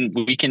geofencing,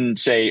 we can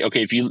say,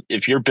 okay,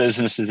 if your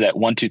business is at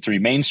 123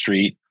 Main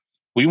Street,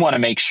 we want to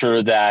make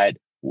sure that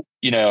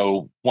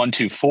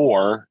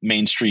 124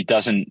 Main Street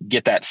doesn't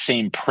get that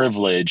same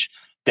privilege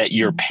that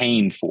you're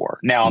paying for.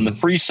 Now, on the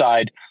free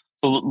side,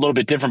 a little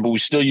bit different, but we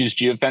still use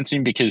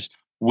geofencing because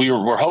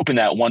we're hoping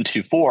that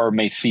 124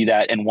 may see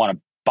that and want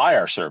to buy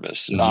our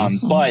service.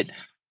 But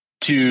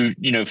to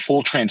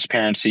full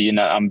transparency, and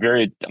I'm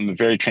a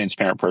very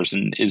transparent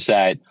person, is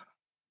that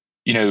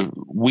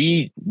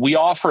we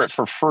offer it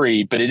for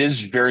free, but it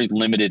is very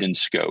limited in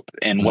scope.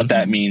 And what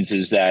that means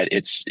is that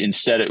it's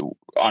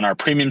on our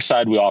premium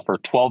side, we offer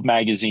 12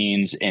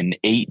 magazines and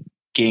 8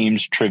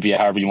 games, trivia,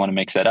 however you want to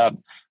mix that up.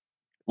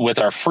 With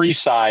our free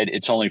side,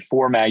 it's only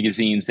 4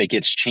 magazines that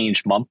gets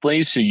changed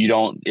monthly. So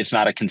it's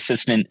not a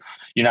consistent,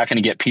 you're not going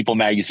to get People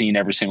magazine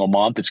every single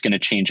month. It's going to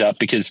change up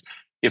because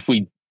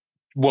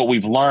what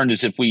we've learned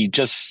is if we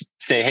just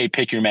say, hey,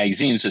 pick your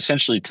magazines,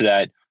 essentially to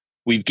that,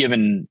 we've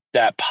given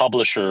that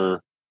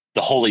publisher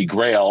the holy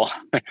grail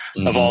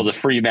of all the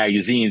free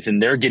magazines,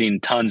 and they're getting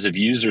tons of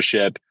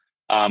usership,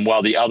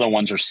 while the other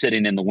ones are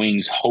sitting in the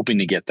wings hoping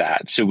to get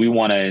that. So we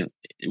want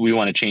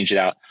to change it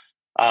out.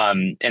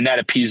 And that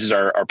appeases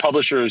our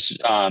publishers,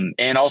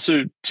 and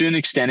also to an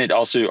extent, it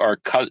also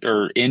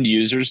our end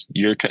users,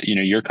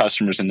 your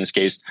customers in this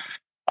case,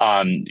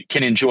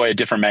 can enjoy a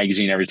different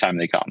magazine every time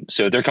they come.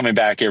 So if they're coming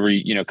back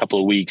every couple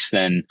of weeks,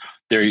 then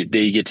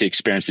they get to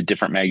experience a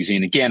different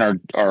magazine. Again,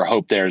 our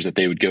hope there is that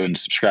they would go and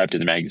subscribe to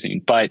the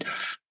magazine, but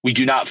we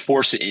do not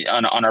force it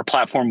on our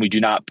platform. We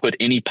do not put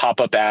any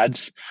pop-up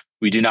ads.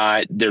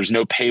 There's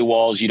no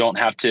paywalls. You don't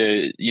have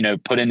to,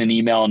 put in an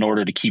email in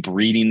order to keep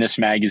reading this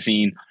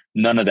magazine.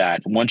 None of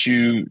that. Once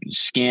you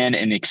scan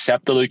and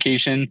accept the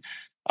location,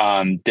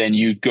 then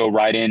you go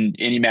right in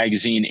any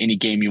magazine, any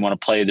game you want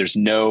to play. There's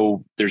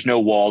no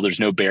wall. There's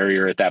no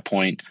barrier at that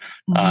point.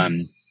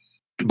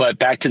 But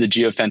back to the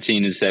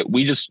geofencing is that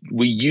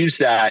we use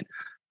that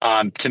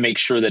to make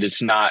sure that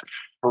it's not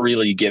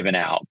freely given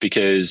out,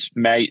 because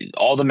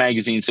all the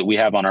magazines that we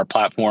have on our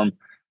platform,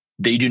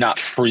 they do not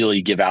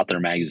freely give out their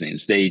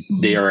magazines.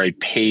 They are a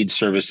paid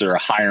service. They're a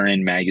higher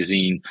end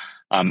magazine.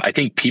 I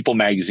think People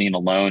Magazine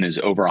alone is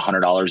over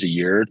 $100 a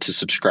year to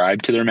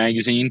subscribe to their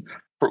magazine.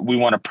 We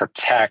want to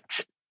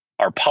protect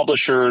our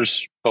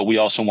publishers, but we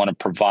also want to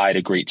provide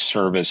a great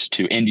service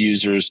to end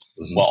users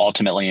while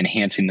ultimately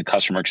enhancing the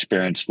customer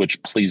experience,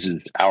 which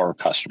pleases our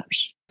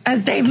customers.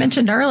 As Dave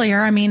mentioned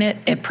earlier, I mean,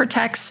 it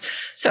protects.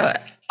 So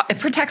it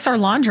protects our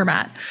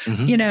laundromat.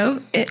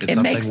 It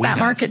makes that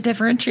market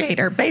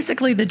differentiator.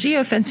 Basically, the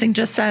geofencing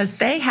just says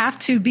they have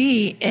to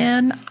be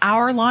in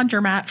our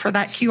laundromat for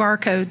that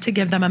QR code to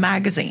give them a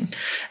magazine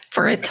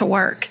for it to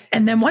work.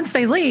 And then once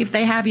they leave,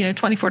 they have,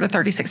 24 to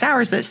 36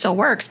 hours that it still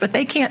works, but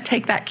they can't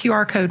take that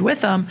QR code with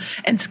them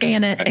and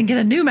scan it and get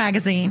a new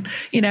magazine.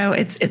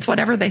 It's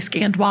whatever they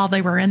scanned while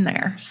they were in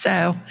there.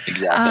 So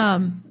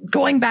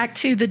going back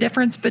to the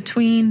difference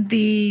between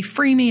the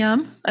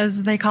freemium,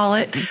 as they call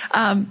it,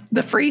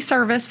 the free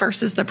service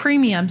versus the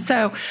premium.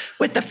 So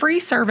with the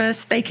free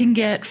service, they can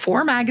get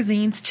 4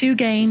 magazines, 2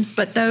 games,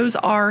 but those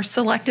are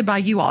selected by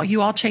you all.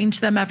 You all change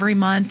them every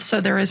month,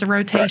 so there is a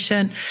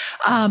rotation.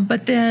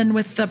 But then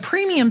with the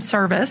premium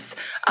service,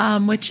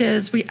 which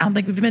is, I don't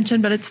think we've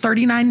mentioned, but it's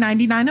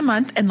 $39.99 a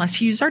month, unless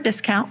you use our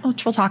discount,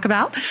 which we'll talk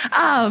about.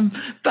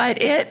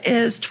 But it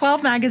is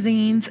 12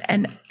 magazines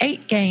and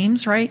 8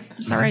 games, right?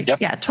 Is that right?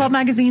 Yep. Yeah, 12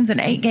 magazines and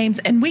 8 games.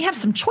 And we have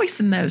some choice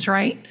in those,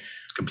 right?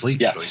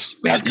 Complete choice.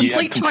 We have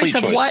complete choice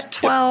of what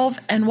 12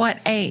 and what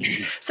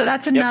 8. So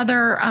that's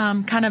another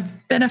kind of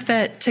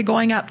benefit to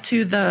going up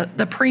to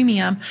the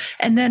premium.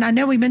 And then I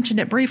know we mentioned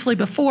it briefly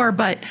before,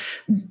 but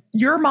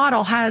your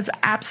model has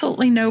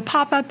absolutely no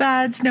pop-up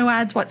ads, no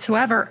ads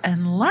whatsoever,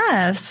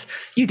 unless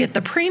you get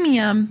the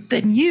premium.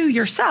 Then you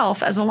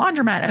yourself, as a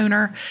laundromat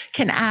owner,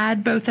 can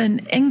add both an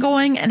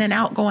ingoing and an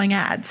outgoing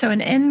ad. So an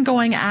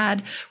ingoing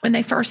ad, when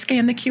they first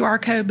scan the QR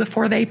code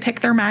before they pick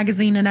their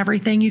magazine and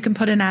everything, you can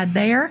put an ad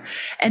there.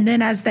 And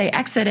then as they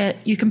exit it,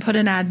 you can put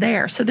an ad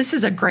there. So this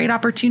is a great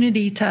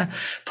opportunity to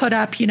put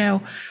up,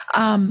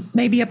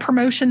 maybe a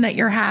promotion that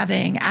you're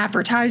having,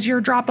 advertise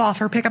your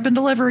drop-off or pickup and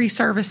delivery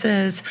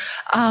services,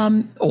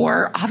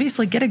 or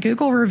obviously get a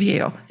Google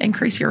review,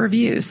 increase your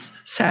reviews.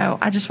 So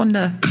I just wanted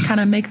to kind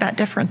of make that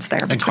difference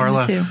there. And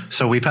Carla,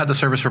 so we've had the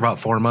service for about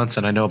 4 months,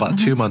 and I know about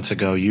 2 months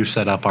ago you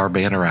set up our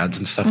banner ads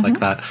and stuff like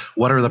that.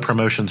 What are the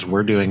promotions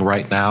we're doing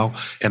right now,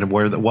 and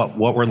what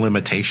were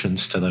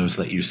limitations to those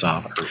that you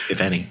saw, or if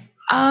any?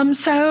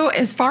 So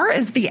as far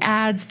as the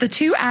ads, the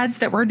 2 ads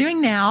that we're doing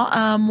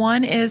now,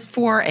 one is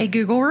for a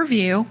Google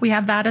review. We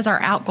have that as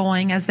our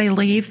outgoing as they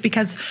leave,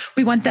 because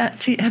we want that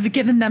to have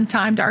given them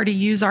time to already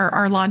use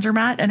our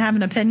laundromat and have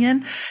an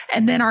opinion.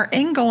 And then our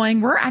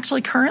ingoing, we're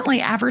actually currently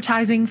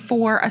advertising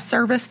for a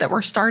service that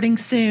we're starting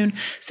soon.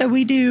 So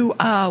we do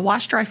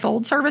wash, dry,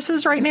 fold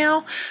services right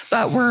now,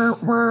 but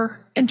we're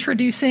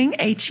introducing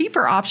a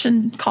cheaper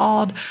option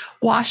called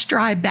wash,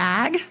 dry,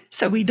 bag.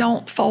 So we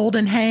don't fold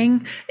and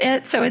hang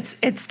it. So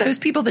it's those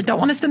people that don't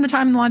want to spend the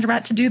time in the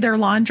laundromat to do their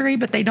laundry,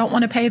 but they don't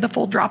want to pay the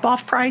full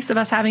drop-off price of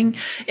us having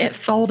it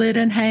folded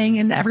and hang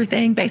and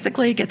everything.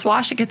 Basically, it gets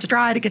washed, it gets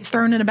dried, it gets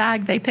thrown in a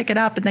bag, they pick it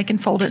up and they can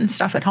fold it and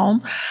stuff at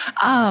home.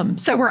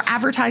 So we're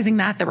advertising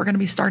that we're going to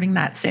be starting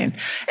that soon.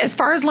 As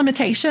far as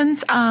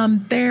limitations,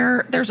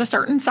 there's a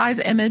certain size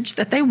image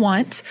that they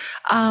want,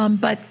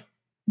 but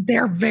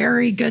they're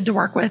very good to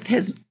work with.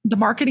 The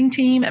marketing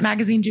team at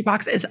Magazine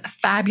Jukebox is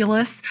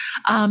fabulous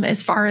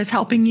as far as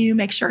helping you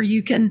make sure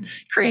you can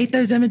create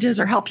those images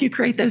or help you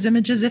create those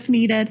images if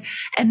needed.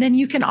 And then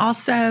you can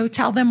also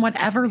tell them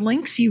whatever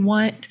links you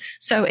want.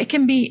 So it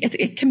can be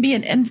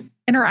an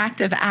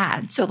interactive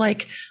ad. So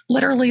like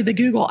literally the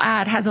Google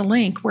ad has a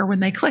link where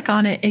when they click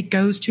on it, it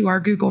goes to our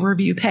Google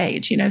review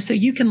page, so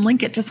you can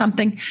link it to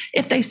something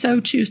if they so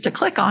choose to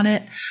click on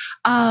it.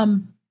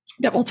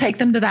 That will take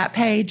them to that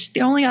page.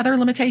 The only other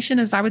limitation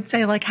is, I would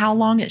say, like how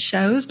long it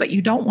shows, but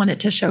you don't want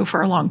it to show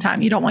for a long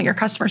time. You don't want your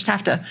customers to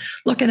have to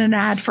look at an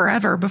ad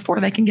forever before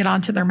they can get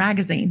onto their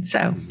magazine.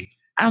 So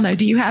I don't know.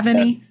 Do you have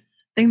any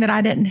thing that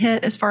I didn't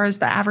hit as far as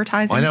the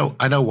advertising? Well,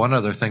 I know one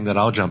other thing that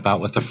I'll jump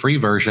out with the free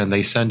version.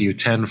 They send you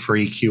 10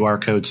 free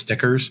QR code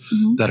stickers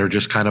that are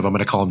just kind of, I'm going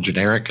to call them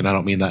generic, and I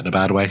don't mean that in a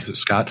bad way,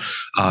 Scott.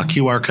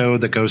 QR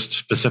code that goes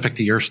specific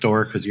to your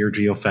store because you're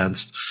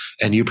geofenced,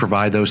 and you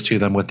provide those to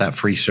them with that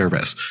free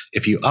service.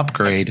 If you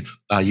upgrade,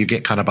 you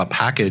get kind of a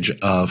package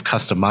of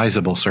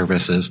customizable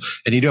services,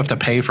 and you do have to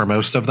pay for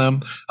most of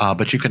them,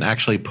 but you can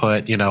actually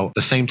put,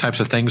 the same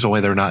types of things,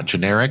 only they're not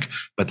generic,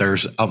 but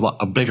there's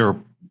a bigger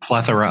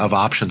plethora of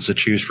options to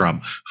choose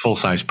from: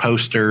 full-size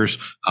posters,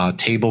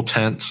 table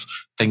tents,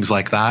 things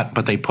like that.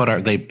 But they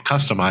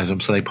customize them,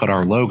 so they put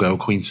our logo,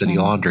 Queen City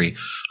Laundry,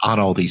 on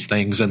all these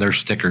things, and there's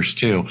stickers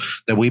too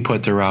that we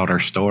put throughout our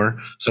store.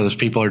 So those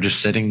people are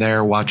just sitting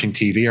there watching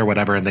TV or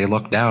whatever, and they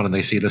look down and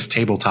they see this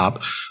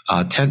tabletop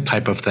tent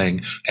type of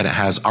thing, and it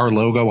has our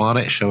logo on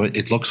it. So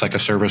it looks like a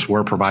service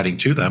we're providing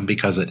to them,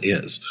 because it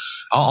is.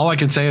 All I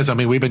can say is,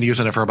 we've been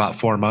using it for about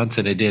 4 months,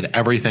 and it did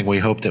everything we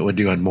hoped it would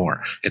do and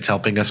more. It's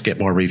helping us get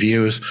more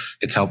reviews.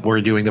 We're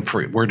doing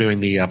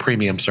the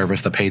premium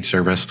service, the paid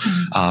service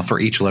for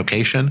each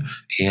location.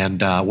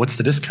 And what's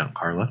the discount,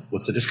 Carla?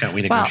 What's the discount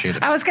we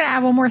negotiated? Well, I was going to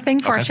add one more thing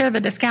before I share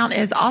the discount.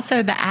 Is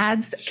also the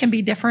ads can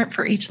be different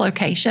for each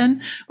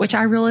location, which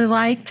I really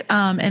liked.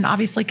 And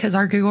obviously, because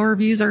our Google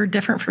reviews are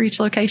different for each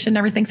location and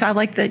everything, so I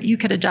like that you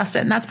could adjust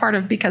it, and that's part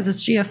of because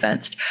it's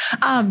geofenced.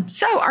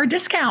 So our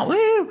discount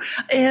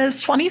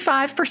is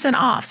 25%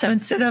 off. So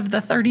instead of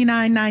the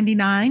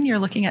 $39.99, you're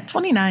looking at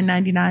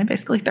 $29.99,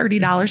 basically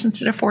 $30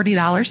 instead of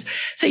 $40.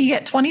 So you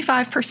get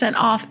 25%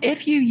 off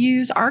if you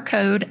use our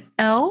code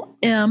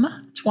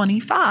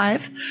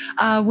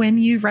LM25 when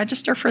you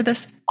register for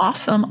this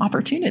awesome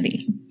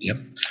opportunity. Yep.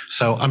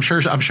 So I'm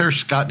sure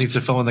Scott needs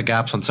to fill in the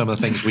gaps on some of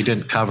the things we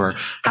didn't cover.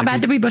 How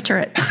bad did we butcher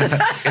it?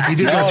 If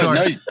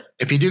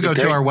you do go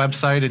to our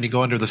website and you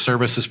go under the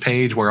services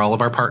page where all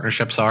of our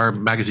partnerships are,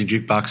 Magazine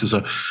Jukebox is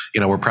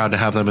we're proud to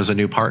have them as a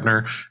new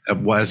partner.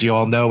 As you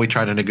all know, we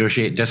try to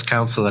negotiate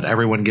discounts so that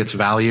everyone gets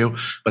value.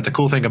 But the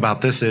cool thing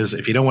about this is,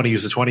 if you don't want to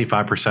use the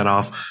 25%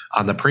 off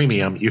on the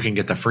premium, you can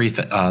get the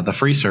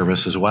free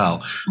service as well.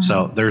 Mm-hmm.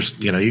 So there's,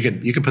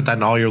 you can put that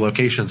in all your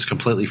locations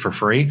completely for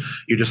free.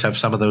 You just have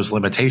some of those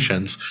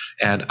limitations.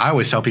 And I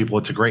always tell people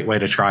it's a great way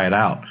to try it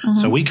out. Mm-hmm.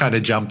 So we kind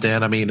of jumped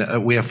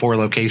in. We have 4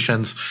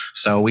 locations.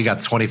 So we got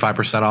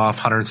 25% off,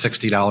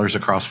 $160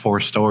 across 4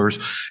 stores.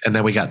 And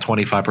then we got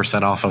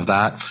 25% off of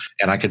that.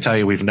 And I can tell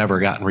you, we've never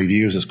gotten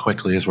reviews as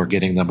quickly as we're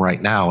getting them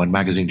right now. And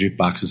Magazine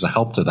Jukebox is a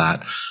help to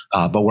that.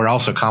 But we're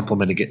also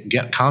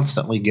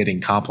constantly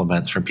getting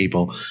compliments from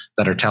people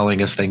that are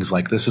telling us things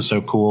like, "This is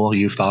so cool.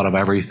 You've thought of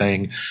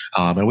everything."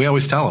 And we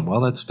always tell them,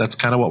 well, that's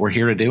kind of what we're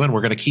here to do. And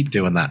we're going to keep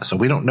doing that. So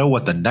we don't know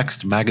what the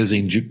next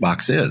Magazine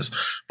Jukebox is,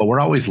 but we're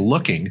always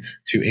looking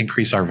to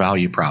increase our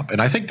value prop.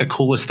 And I think the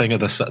coolest thing of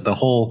the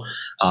whole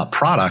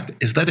product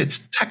is that it's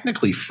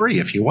technically free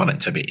if you want it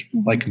to be.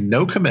 Like,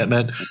 no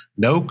commitment,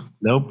 nope.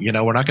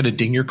 We're not going to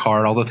ding your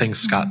card, all the things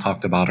Scott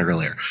talked about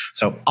earlier.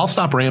 So I'll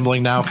stop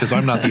rambling now because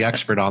I'm not the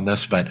expert on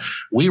this, but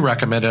we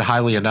recommend it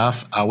highly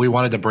enough. We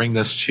wanted to bring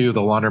this to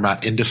the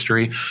laundromat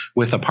industry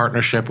with a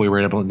partnership. We were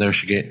able to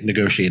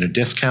negotiate a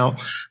discount,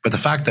 but the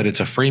fact that it's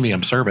a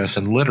freemium service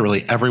and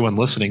literally everyone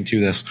listening to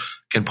this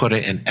can put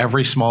it in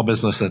every small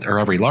business or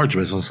every large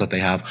business that they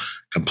have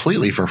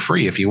completely for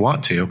free if you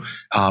want to,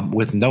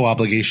 with no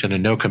obligation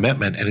and no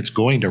commitment, and it's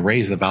going to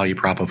raise the value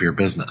prop of your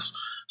business.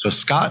 So,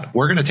 Scott,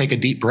 we're going to take a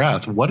deep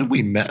breath. What did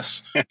we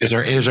miss? Is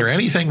there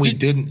anything we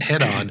didn't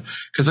hit on?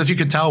 Because as you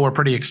can tell, we're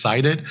pretty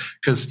excited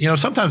because,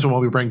 sometimes when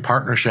we bring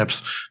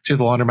partnerships to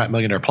the Laundromat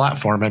Millionaire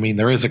platform,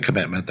 there is a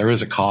commitment, there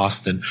is a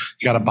cost, and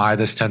you got to buy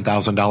this $10,000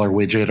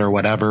 widget or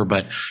whatever,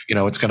 but,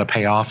 it's going to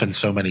pay off in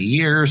so many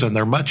years, and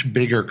they're much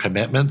bigger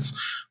commitments.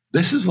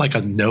 This is like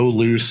a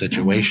no-lose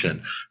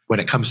situation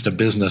when it comes to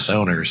business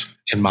owners,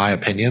 in my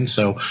opinion.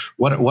 So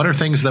what are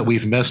things that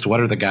we've missed? What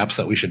are the gaps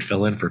that we should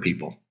fill in for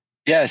people?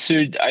 Yeah. So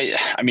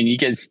you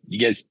guys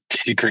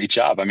did a great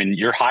job.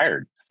 You're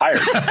hired,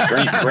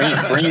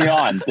 bring you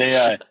on.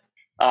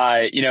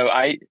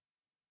 I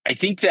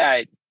think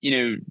that,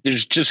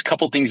 there's just a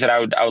couple of things that I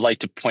would like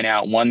to point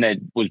out. One that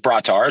was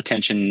brought to our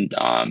attention,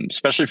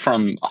 especially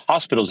from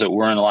hospitals that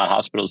we're in, a lot of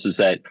hospitals, is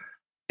that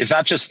it's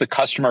not just the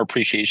customer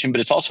appreciation, but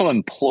it's also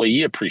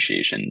employee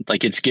appreciation.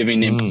 Like, it's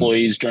giving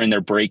employees during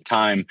their break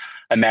time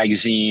a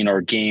magazine or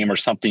a game or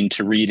something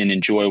to read and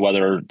enjoy,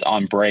 whether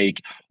on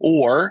break,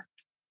 or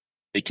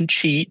they can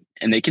cheat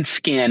and they can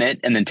scan it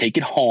and then take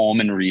it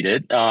home and read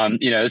it.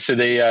 So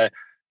they, I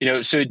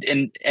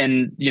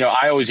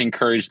always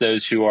encourage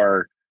those who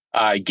are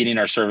getting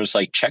our service,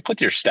 like, check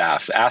with your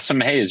staff, ask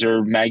them, hey, is there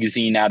a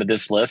magazine out of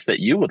this list that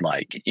you would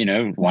like?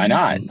 Why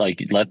not?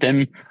 Like, let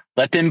them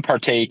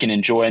partake and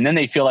enjoy, and then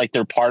they feel like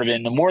they're part of it.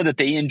 And the more that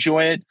they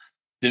enjoy it,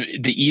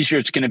 the easier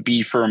it's going to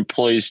be for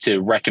employees to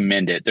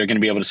recommend it. They're going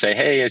to be able to say,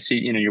 hey, I see,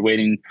 you're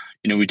waiting,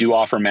 we do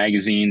offer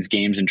magazines,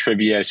 games, and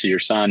trivia. I see your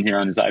son here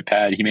on his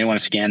iPad. He may want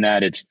to scan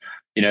that.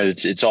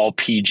 It's all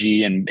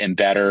PG and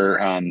better.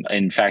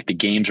 In fact, the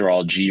games are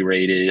all G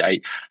rated. I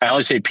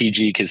only say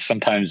PG because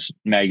sometimes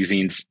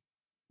magazines,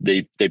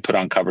 they put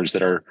on covers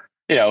that are,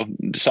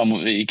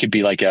 it could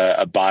be like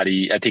a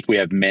body. I think we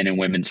have men and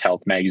women's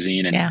health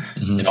magazine, and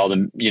and all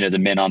the the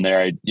men on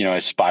there I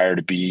aspire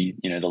to be,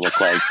 to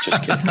look like.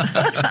 Just kidding.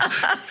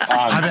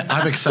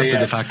 I've accepted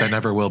the fact I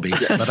never will be,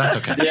 but that's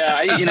okay.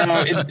 Yeah,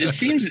 it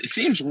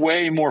seems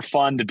way more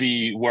fun to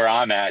be where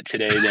I'm at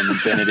today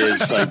than it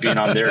is like being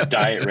on their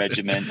diet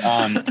regimen.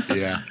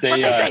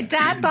 They say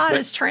dad bod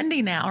is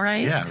trendy now,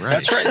 right? Yeah,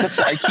 right. That's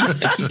right.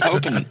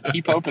 I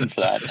keep hoping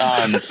for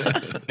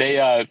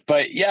that.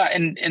 But yeah,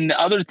 and the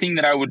other thing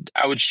that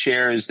I would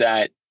share is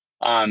that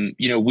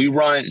we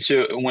run,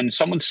 so when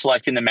someone's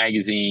selecting the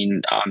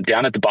magazine,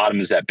 down at the bottom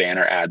is that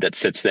banner ad that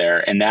sits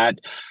there, and that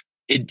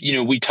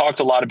we talked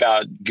a lot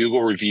about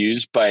Google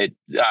reviews, but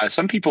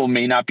some people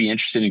may not be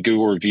interested in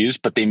Google reviews,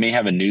 but they may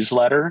have a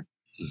newsletter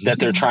that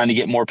they're trying to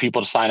get more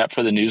people to sign up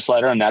for the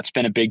newsletter. And that's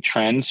been a big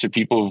trend. So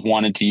people have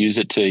wanted to use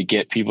it to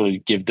get people to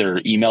give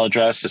their email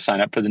address to sign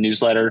up for the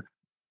newsletter.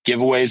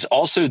 Giveaways.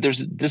 Also,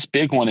 there's this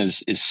big one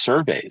is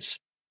surveys.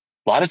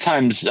 A lot of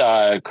times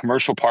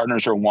commercial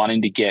partners are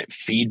wanting to get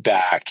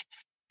feedback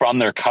from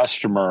their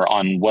customer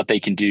on what they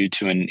can do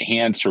to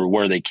enhance or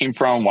where they came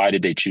from. Why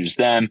did they choose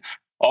them?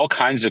 All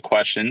kinds of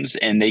questions.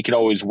 And they could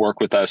always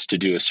work with us to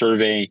do a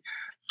survey.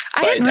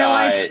 I didn't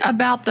realize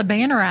about the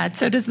banner ad.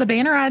 So does the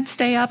banner ad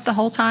stay up the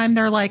whole time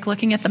they're like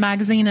looking at the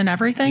magazine and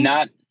everything?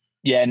 Not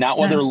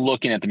while they're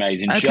looking at the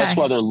magazine, just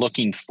while they're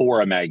looking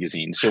for a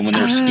magazine. So when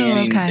they're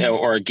scanning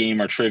or a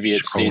game or trivia,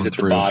 it stays at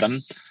the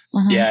bottom.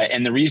 Yeah.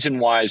 And the reason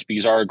why is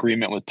because our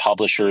agreement with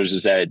publishers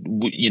is that,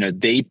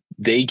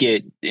 they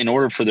get, in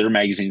order for their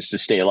magazines to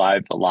stay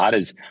alive, a lot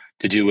is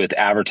to do with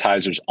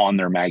advertisers on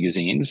their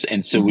magazines.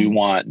 And so we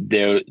want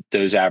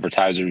those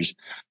advertisers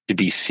to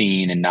be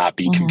seen and not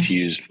be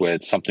confused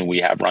with something we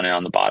have running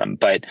on the bottom.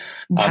 But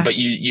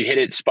you hit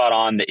it spot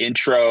on. The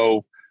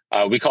intro,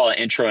 we call it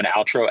intro and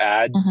outro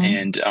ad.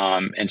 And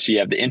so you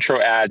have the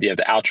intro ad, you have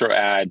the outro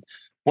ad.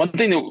 One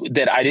thing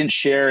that I didn't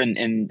share and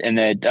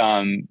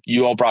that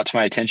you all brought to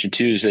my attention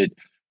too is that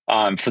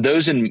for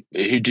those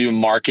who do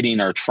marketing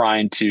or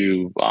trying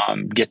to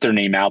get their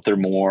name out there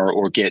more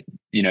or get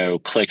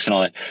clicks and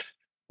all that,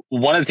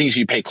 one of the things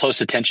you pay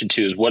close attention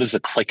to is what is the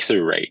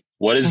click-through rate?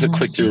 What is the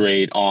click-through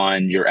rate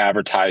on your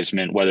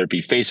advertisement, whether it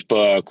be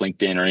Facebook,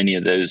 LinkedIn, or any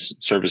of those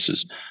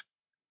services?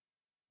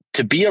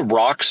 To be a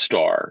rock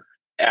star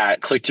at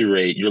click-through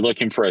rate, you're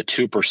looking for a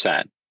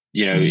 2%.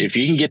 If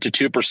you can get to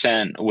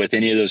 2% with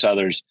any of those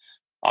others,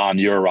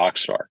 you're a rock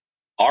star.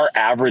 Our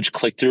average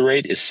click-through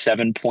rate is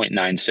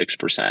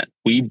 7.96%.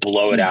 We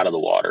blow it out of the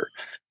water.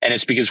 And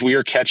it's because we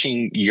are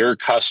catching your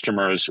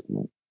customers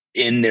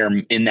in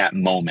that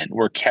moment.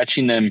 We're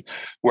catching them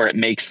where it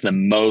makes the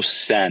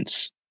most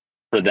sense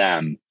for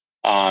them.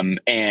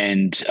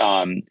 And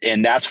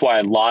that's why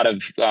a lot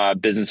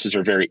of businesses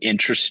are very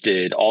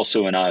interested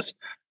also in us,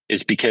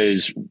 is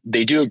because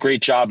they do a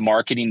great job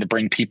marketing to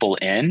bring people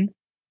in,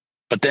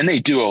 but then they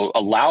do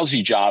a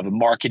lousy job of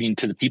marketing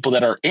to the people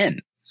that are in.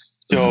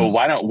 So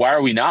why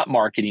are we not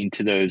marketing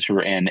to those who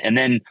are in?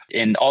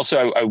 And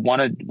also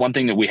one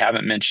thing that we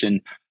haven't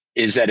mentioned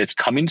is that it's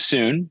coming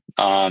soon.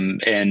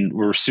 And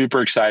we're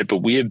super excited, but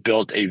we have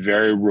built a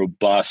very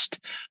robust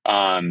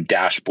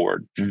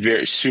dashboard,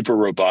 very super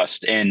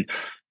robust. And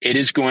it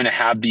is going to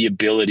have the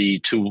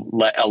ability to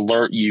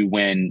alert you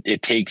when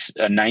it takes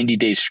a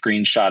 90-day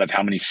screenshot of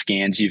how many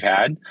scans you've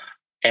had.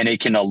 And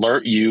it can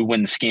alert you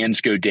when the scans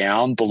go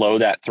down below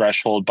that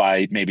threshold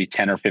by maybe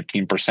 10 or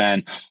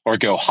 15% or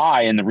go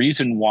high. And the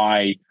reason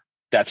why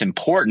that's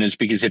important is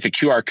because if a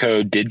QR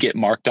code did get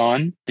marked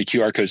on, the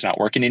QR code is not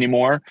working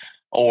anymore,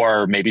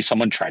 or maybe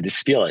someone tried to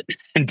steal it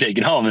and take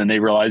it home and they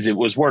realized it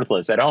was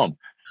worthless at home.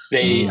 So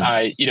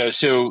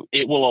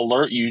it will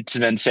alert you to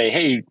then say,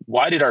 hey,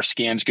 why did our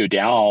scans go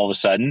down all of a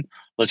sudden?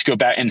 Let's go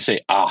back and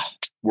say,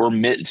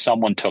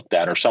 someone took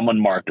that or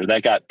someone marked or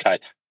that got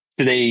cut.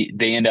 So they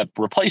end up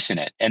replacing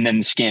it. And then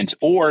the scans,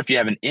 or if you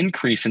have an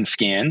increase in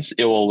scans,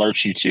 it will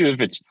alert you too.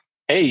 If it's,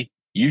 hey,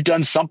 you've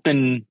done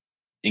something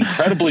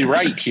incredibly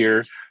right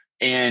here.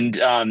 And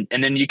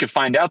then you can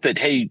find out that,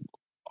 hey,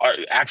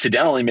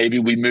 accidentally, maybe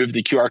we moved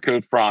the QR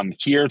code from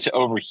here to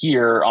over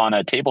here on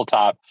a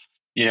tabletop,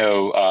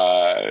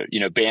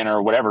 banner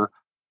or whatever.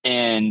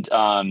 And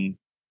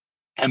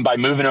by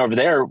moving over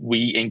there,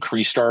 we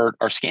increased our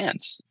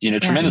scans,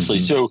 tremendously.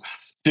 So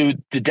the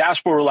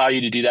dashboard will allow you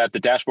to do that. The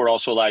dashboard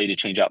also allow you to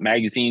change out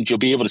magazines. You'll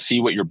be able to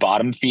see what your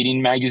bottom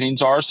feeding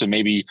magazines are. So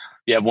maybe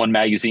you have one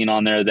magazine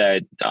on there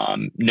that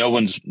no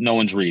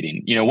one's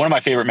reading. One of my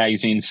favorite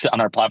magazines on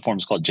our platform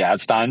is called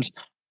Jazz Times.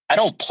 I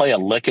don't play a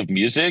lick of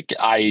music.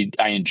 I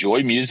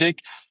enjoy music,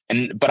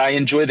 but I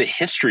enjoy the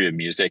history of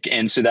music,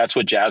 and so that's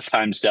what Jazz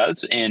Times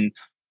does. And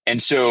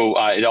so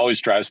it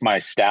always drives my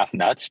staff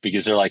nuts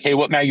because they're like, "Hey,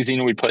 what magazine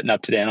are we putting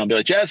up today?" And I'll be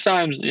like, "Jazz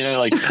Times," and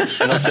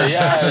they'll say,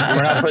 "Yeah,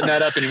 we're not putting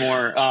that up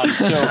anymore."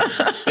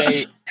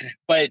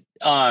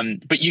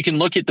 But you can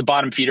look at the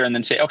bottom feeder and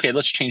then say, "Okay,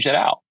 let's change that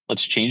out.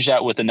 Let's change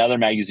that with another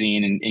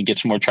magazine and get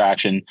some more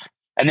traction."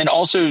 And then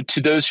also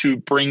to those who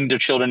bring their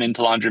children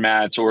into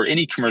laundromats or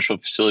any commercial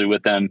facility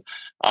with them,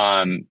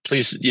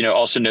 Please,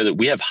 also know that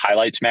we have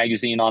Highlights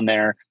magazine on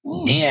there.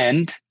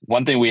 And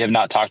one thing we have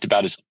not talked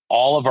about is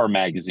all of our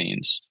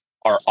magazines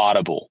are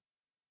Audible.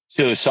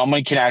 So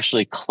someone can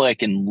actually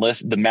click and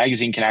listen. The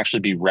magazine can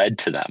actually be read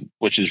to them,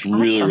 which is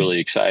really, really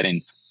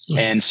exciting.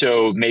 And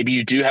so maybe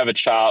you do have a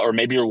child, or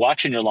maybe you're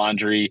watching your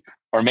laundry,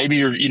 or maybe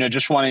you're,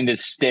 just wanting to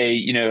stay,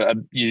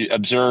 you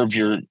observe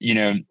your,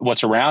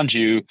 what's around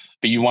you,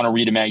 but you want to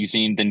read a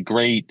magazine, then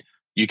great.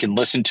 You can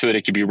listen to it.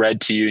 It can be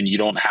read to you, and you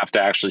don't have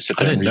to actually sit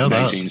there and read the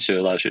magazine. So it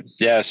allows you.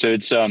 Yeah. So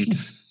it's, so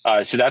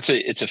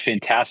it's a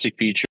fantastic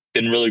feature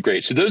and really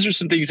great. So those are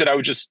some things that I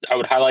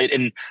would highlight.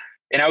 And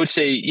I would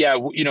say, yeah,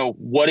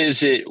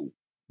 what's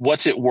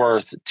it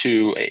worth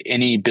to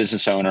any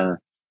business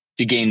owner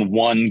to gain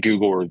one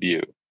Google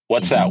review?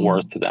 What's that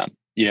worth to them?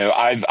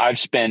 I've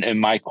spent in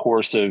my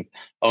course of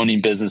owning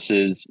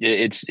businesses,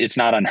 it's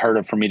not unheard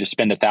of for me to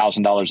spend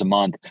 $1,000 a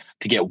month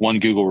to get one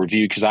Google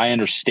review, because I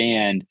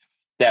understand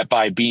that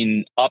by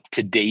being up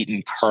to date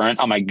and current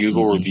on my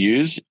Google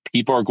reviews,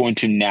 people are going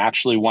to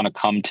naturally want to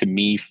come to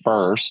me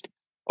first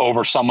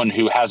over someone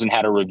who hasn't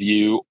had a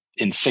review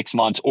in 6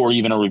 months or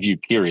even a review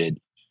period.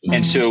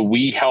 And so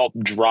we help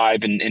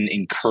drive and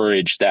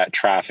encourage that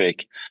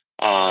traffic.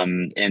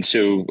 And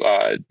so,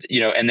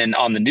 and then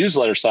on the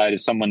newsletter side, if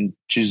someone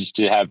chooses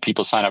to have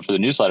people sign up for the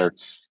newsletter,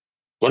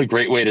 what a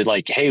great way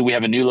to hey, we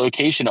have a new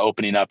location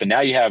opening up, and now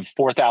you have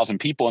 4,000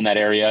 people in that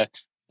area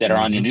that are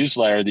on your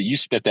newsletter, that you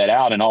spit that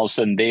out, and all of a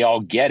sudden they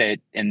all get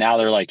it. And now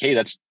they're like, hey,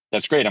 that's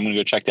great. I'm going to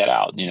go check that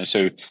out.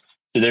 So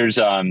there's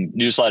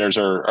newsletters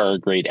are a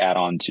great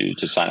add-on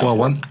to sign up. Well,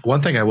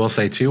 one thing I will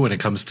say too, when it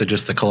comes to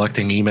just the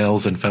collecting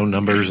emails and phone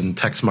numbers and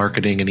text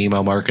marketing and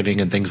email marketing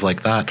and things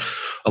like that,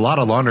 a lot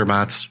of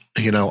laundromats,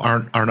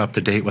 aren't up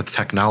to date with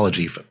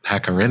technology.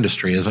 Heck, our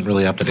industry isn't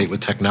really up to date with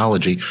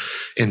technology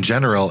in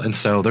general. And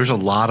so there's a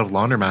lot of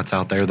laundromats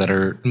out there that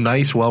are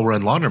nice,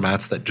 well-run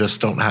laundromats that just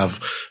don't have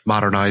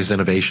modernized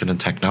innovation and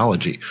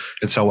technology.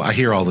 And so I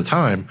hear all the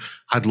time,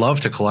 I'd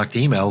love to collect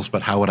emails,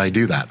 but how would I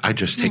do that? I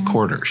just take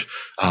quarters,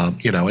 and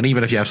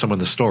even if you have someone in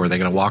the store, they're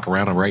going to walk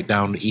around and write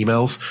down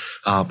emails,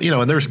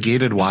 and there's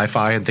gated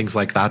Wi-Fi and things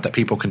like that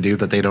people can do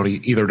that they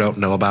either don't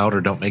know about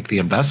or don't make the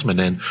investment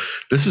in.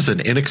 This is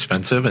an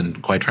inexpensive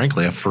and quite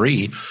frankly, a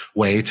free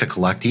way to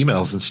collect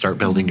emails and start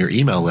building your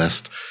email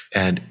list.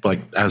 And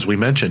as we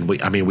mentioned,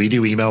 we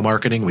do email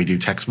marketing, we do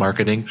text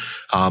marketing,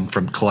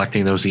 from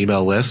collecting those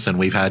email lists. And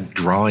we've had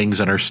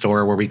drawings in our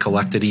store where we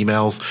collected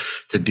emails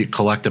to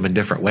collect them in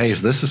different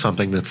ways. This is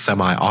something that's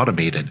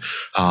semi-automated,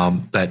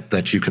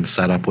 that you can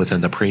set up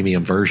within the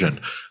premium version.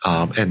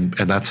 And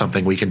that's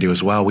something we can do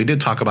as well. We did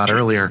talk about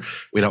earlier,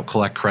 we don't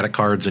collect credit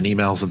cards and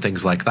emails and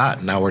things like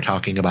that. Now we're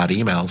talking about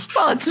emails.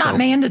 Well, it's not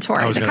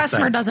mandatory. The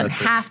customer doesn't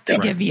have to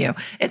give you.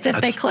 It's if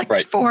they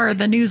clicked for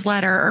the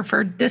newsletter or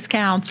for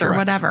discounts or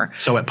whatever.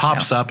 So it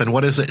pops up, and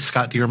what is it,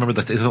 Scott? Do you remember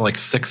that? Isn't it like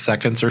 6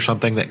 seconds or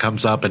something that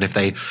comes up? And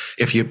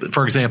if you,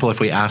 for example, if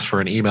we ask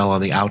for an email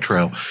on the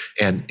outro,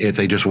 and if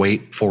they just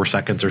wait 4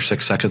 seconds or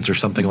 6 seconds or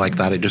something like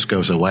that, it just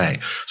goes away.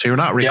 So you're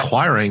not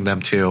requiring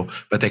them to,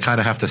 but they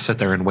kind of have to sit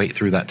there and wait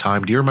through that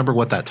time. Do you remember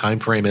what that time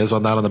frame is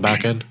on that on the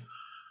back end?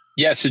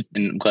 Yes, and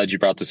I'm glad you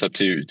brought this up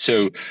too.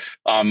 So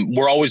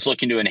we're always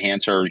looking to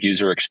enhance our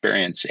user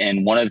experience,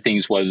 and one of the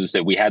things is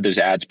that we had those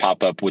ads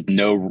pop up with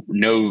no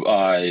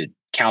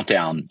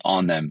countdown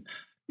on them,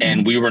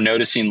 and we were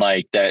noticing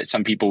that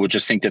some people would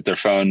just think that their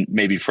phone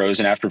may be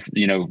frozen after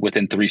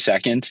within 3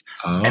 seconds,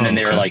 and then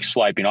they were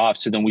swiping off.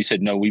 So then we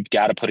said, no, we've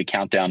got to put a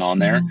countdown on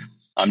there.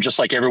 Just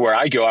like everywhere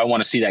I go, I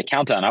want to see that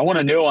countdown. I want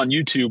to know on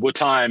YouTube what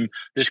time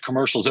this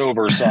commercial's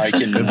over, so I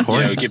can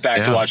get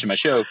back to watching my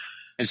show.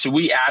 And so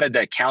we added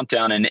that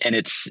countdown, and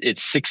it's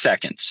 6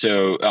 seconds.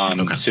 So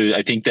so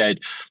I think that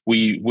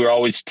we're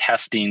always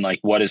testing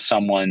what is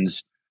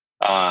someone's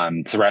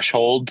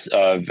threshold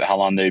of how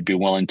long they'd be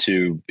willing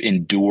to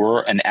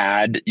endure an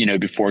ad,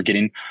 before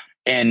getting.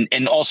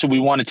 And also we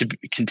want it to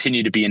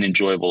continue to be an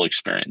enjoyable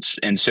experience.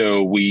 And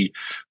so we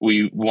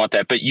want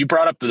that. But you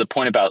brought up the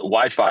point about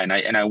Wi-Fi,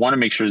 and I want to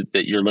make sure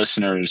that your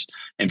listeners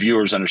and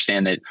viewers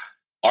understand that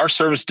our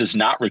service does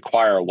not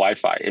require a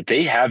Wi-Fi. If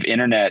they have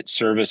internet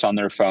service on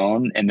their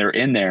phone and they're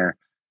in there,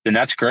 then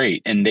that's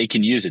great, and they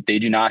can use it. They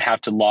do not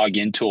have to log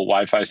into a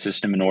Wi-Fi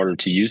system in order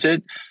to use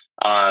it.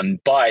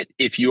 But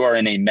if you are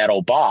in a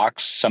metal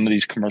box, some of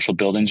these commercial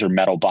buildings are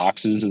metal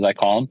boxes, as I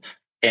call them,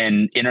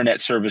 and internet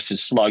service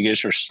is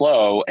sluggish or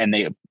slow, and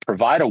they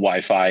provide a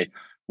Wi-Fi,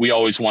 we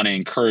always want to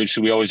encourage.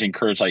 So we always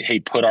encourage, hey,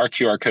 put our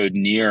QR code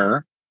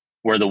near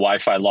where the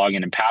Wi-Fi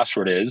login and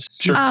password is.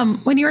 Sure.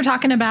 When you were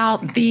talking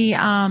about the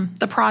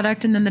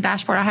product and then the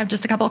dashboard, I have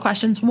just a couple of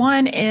questions.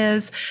 One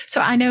is,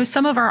 so I know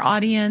some of our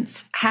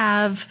audience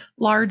have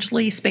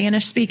largely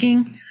Spanish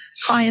speaking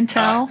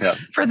clientele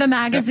for the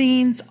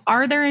magazines.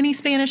 Are there any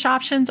Spanish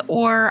options?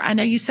 Or I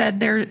know you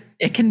said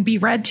it can be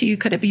read to you.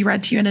 Could it be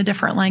read to you in a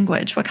different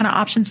language? What kind of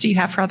options do you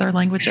have for other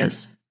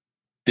languages?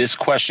 This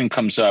question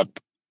comes up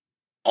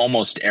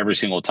almost every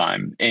single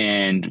time.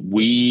 And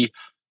we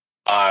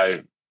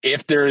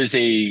if there is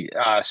a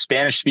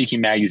Spanish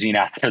speaking magazine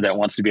out there that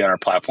wants to be on our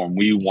platform,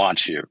 we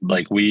want you.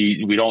 Like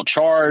we don't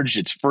charge;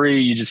 it's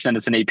free. You just send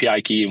us an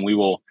API key, and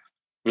we'll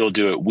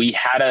do it. We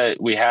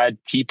had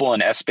people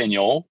in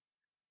Espanol,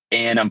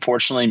 and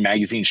unfortunately,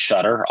 magazines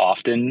shutter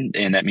often,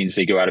 and that means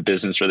they go out of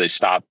business or they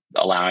stop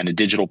allowing a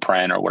digital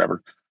print or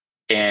whatever.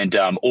 And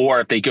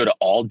or if they go to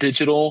all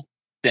digital,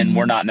 then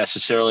we're not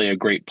necessarily a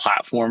great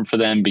platform for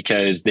them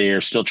because they are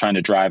still trying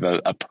to drive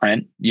a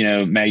print,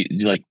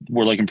 like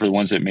we're looking for the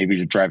ones that maybe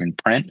are driving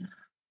print.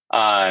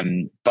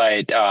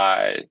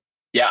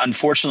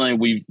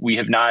 Unfortunately we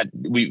have not,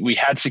 we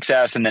had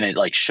success and then it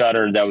like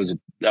shuttered. That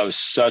was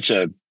such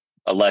a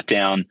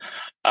letdown.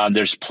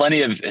 There's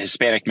plenty of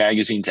Hispanic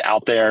magazines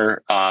out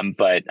there.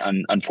 But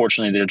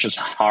unfortunately they're just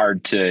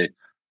hard to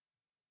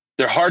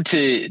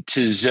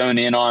zone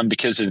in on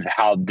because of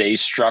how they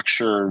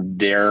structure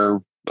their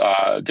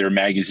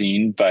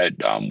magazine, but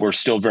we're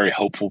still very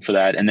hopeful for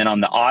that. And then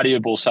on the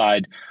Audible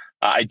side,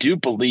 I do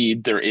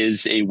believe there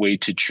is a way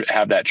to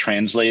have that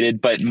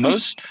translated, but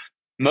most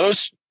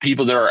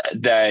people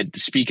that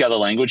speak other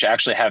language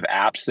actually have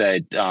apps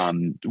that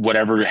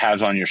whatever it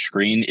has on your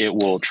screen, it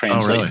will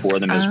translate for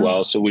them as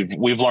well. So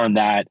we've learned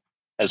that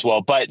as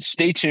well. But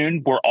stay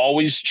tuned. We're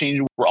always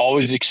changing. We're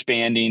always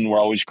expanding. We're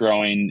always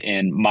growing.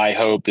 And my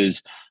hope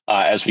is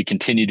as we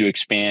continue to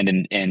expand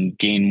and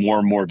gain more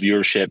and more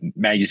viewership,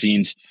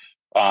 magazines,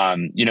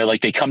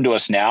 like they come to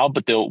us now,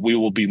 but we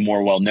will be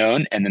more well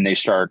known, and then they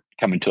start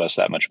coming to us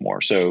that much more.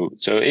 So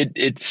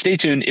it stay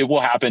tuned. It will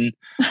happen.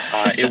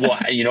 It will.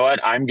 You know what?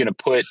 I'm gonna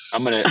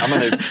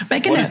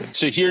make a note.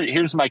 So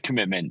here's my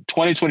commitment.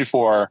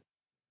 2024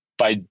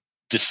 by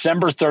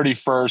December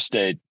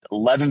 31st at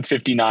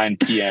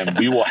 11:59 p.m.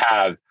 we will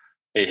have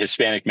a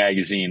Hispanic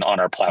magazine on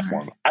our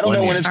platform. I don't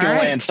know when it's going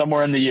to land,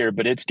 somewhere in the year,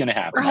 but it's going to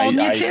happen. We're holding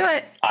you to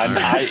it.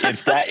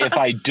 If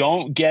I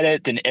don't get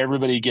it, then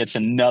everybody gets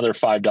another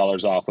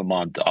 $5 off a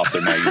month off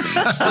their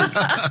magazine. So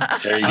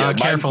there you go.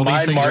 Careful,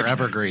 these things are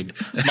evergreen.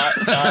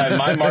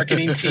 My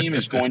marketing team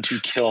is going to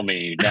kill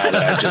me now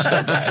that I just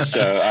said that.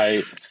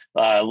 So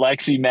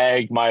Lexi,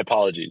 Meg, my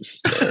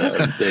apologies.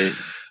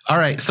 All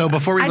right. So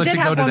before we let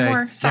you go today.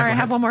 I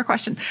have one more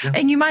question. Yeah.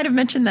 And you might have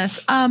mentioned this.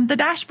 The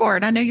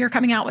dashboard. I know you're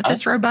coming out with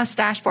this robust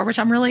dashboard, which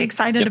I'm really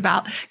excited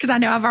about because I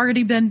know I've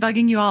already been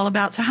bugging you all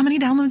about. So how many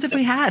downloads have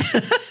we had?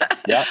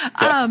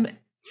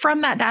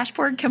 From that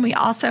dashboard, can we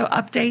also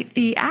update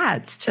the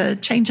ads to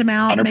change them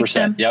out? 100%. Make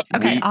them, yep.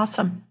 Okay,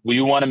 awesome.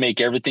 We want to make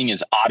everything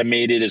as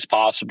automated as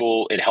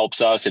possible. It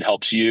helps us. It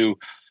helps you.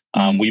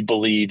 We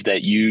believe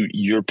that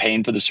you're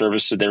paying for the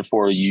service. So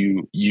therefore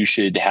you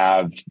should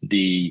have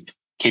the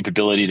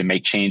capability to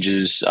make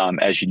changes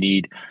as you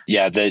need.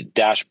 Yeah, the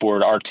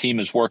dashboard, our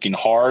team is working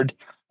hard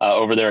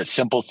over there at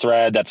Simple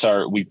Thread.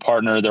 We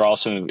partner. They're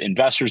also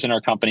investors in our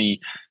company,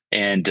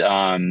 and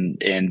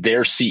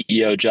their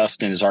CEO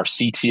Justin is our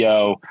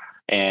CTO,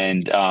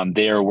 and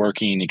they are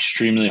working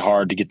extremely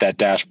hard to get that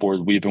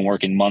dashboard. We've been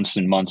working months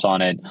and months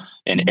on it,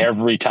 and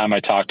every time I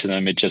talk to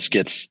them, it just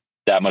gets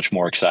that much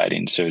more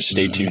exciting. So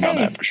stay tuned on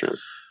that for sure.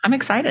 I'm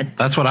excited.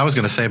 That's what I was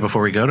going to say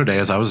before we go today.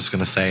 Is I was just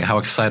going to say how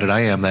excited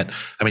I am that,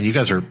 you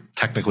guys are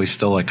technically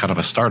still like kind of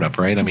a startup,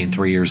 right?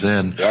 3 years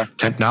in,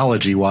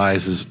 technology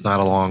wise is not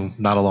a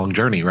long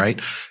journey, right?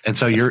 And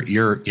so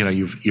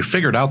you've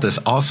figured out this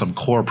awesome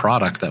core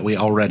product that we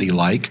already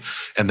like.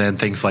 And then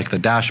things like the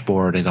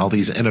dashboard and all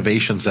these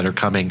innovations that are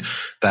coming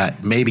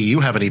that maybe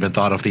you haven't even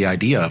thought of the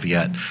idea of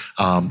yet,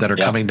 that are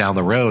coming down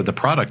the road. The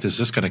product is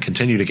just going to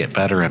continue to get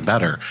better and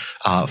better,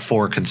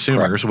 for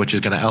consumers, which is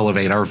going to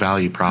elevate our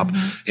value prop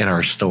in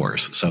our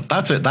stores. So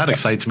that's it. That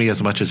excites me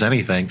as much as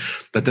anything,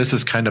 that this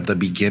is kind of the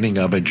beginning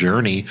of a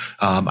journey.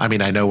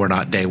 I know we're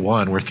not day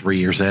one, we're 3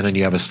 years in and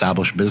you have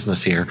established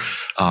business here.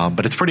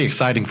 But it's pretty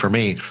exciting for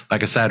me.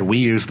 Like I said, we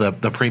use the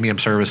premium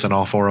service in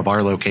all 4 of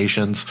our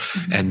locations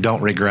and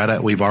don't regret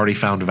it. We've already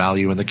found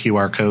value in the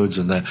QR codes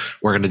and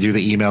we're going to do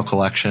the email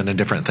collection and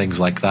different things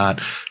like that.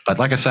 But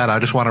like I said, I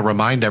just want to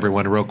remind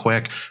everyone real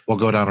quick, we'll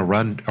go down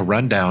a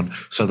rundown.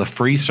 So the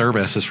free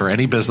service is for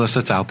any business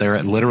that's out there.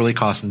 It literally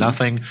costs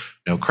nothing.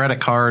 No credit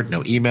card,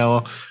 no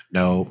email,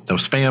 no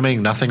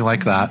spamming, nothing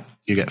like that.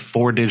 You get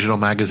 4 digital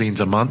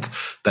magazines a month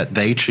that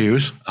they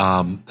choose,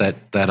 that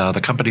the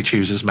company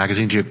chooses,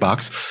 Magazine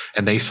Jukebox,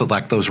 and they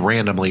select those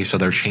randomly. So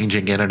they're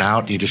changing in and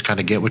out. You just kind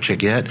of get what you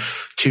get.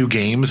 2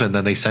 games, and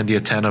then they send you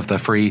 10 of the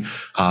free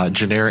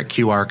generic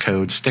QR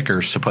code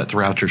stickers to put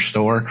throughout your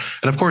store.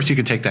 And of course, you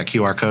can take that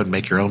QR code and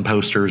make your own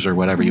posters or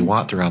whatever you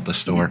want throughout the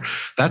store.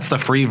 That's the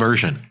free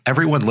version.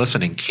 Everyone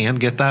listening can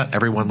get that.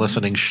 Everyone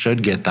listening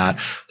should get that.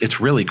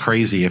 It's really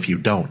crazy if you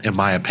don't, in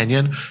my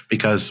opinion,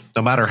 because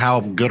no matter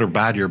how good or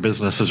bad your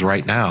business is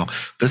right now,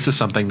 this is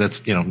something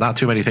that's, not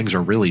too many things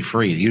are really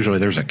free. Usually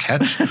there's a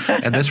catch,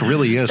 and this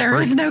really is free.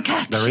 There is no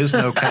catch. There is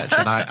no catch.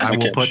 And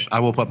I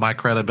will put my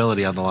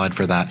credibility on the line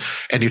for that.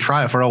 And you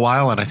try it for a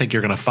while, and I think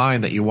you're going to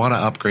find that you want to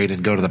upgrade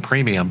and go to the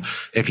premium.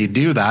 If you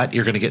do that,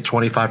 you're going to get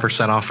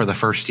 25% off for the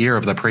first year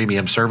of the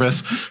premium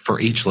service for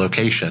each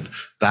location.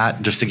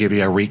 That, just to give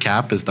you a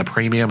recap, is the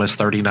premium is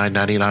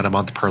 $39.99 a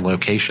month per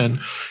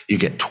location. You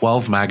get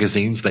 12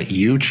 magazines that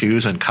you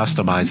choose and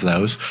customize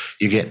those.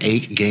 You get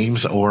 8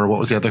 games, or what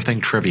was the other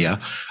thing? Trivia.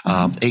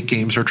 8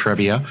 games or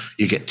trivia.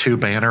 You get 2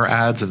 banner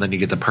ads, and then you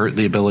get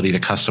the ability to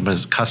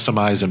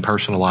customize and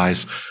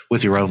personalize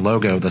with your own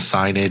logo, the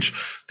signage,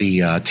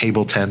 the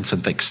table tents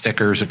and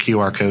stickers and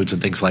QR codes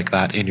and things like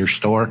that in your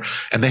store.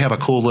 And they have a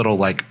cool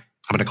little,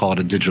 I'm going to call it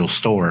a digital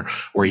store,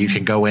 where you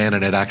can go in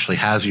and it actually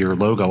has your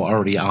logo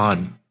already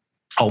on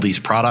all these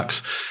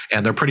products,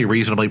 and they're pretty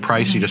reasonably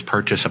priced. You just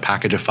purchase a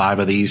package of 5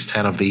 of these,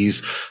 10 of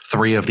these,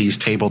 3 of these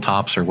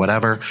tabletops or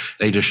whatever.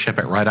 They just ship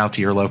it right out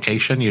to your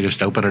location. You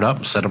just open it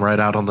up, set them right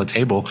out on the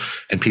table,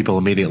 and people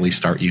immediately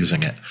start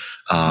using it.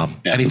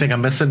 Anything I'm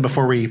missing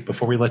before we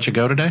let you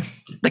go today?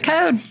 The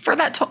code for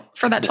that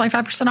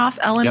 25% off,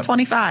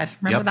 LM25.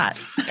 Remember that.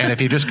 And if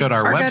you just go to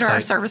our website, go to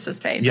our services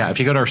page. Yeah, if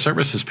you go to our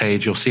services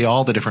page, you'll see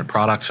all the different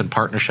products and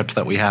partnerships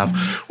that we have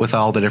with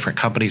all the different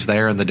companies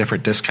there and the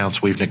different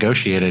discounts we've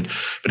negotiated.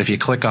 But if you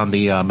click on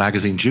the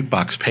Magazine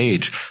Jukebox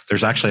page,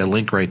 there's actually a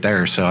link right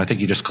there. So I think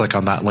you just click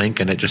on that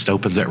link and it just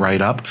opens it right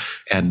up,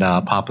 and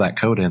pop that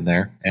code in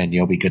there, and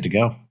you'll be good to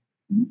go.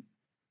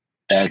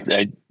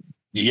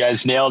 You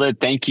guys nailed it.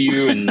 Thank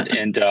you. And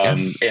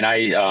I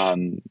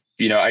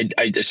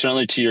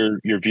certainly, to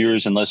your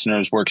viewers and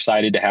listeners, we're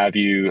excited to have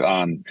you.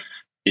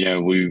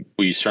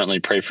 We certainly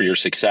pray for your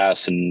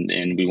success, and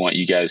we want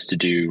you guys to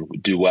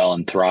do well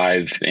and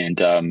thrive. And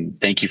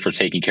thank you for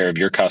taking care of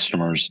your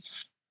customers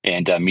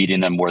and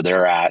meeting them where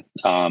they're at.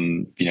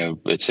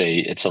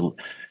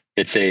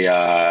 It's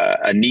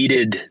a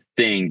needed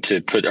thing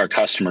to put our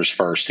customers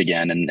first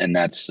again. And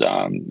that's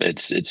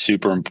it's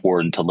super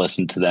important to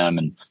listen to them.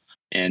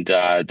 And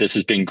this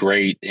has been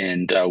great.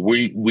 And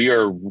we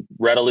are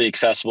readily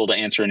accessible to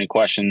answer any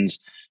questions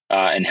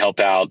and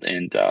help out.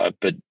 And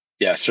but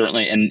yeah,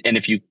 certainly. And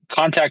if you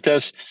contact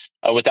us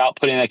without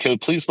putting that code,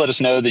 please let us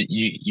know that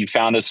you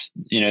found us,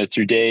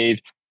 through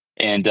Dave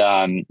and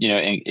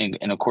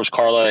and of course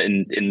Carla,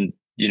 and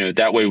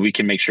that way we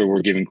can make sure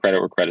we're giving credit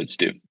where credit's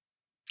due.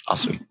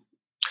 Awesome.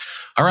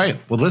 All right.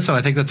 Well, listen,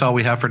 I think that's all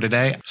we have for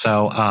today.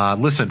 So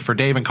listen, for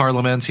Dave and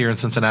Carla Menz here in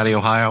Cincinnati,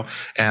 Ohio,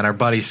 and our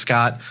buddy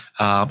Scott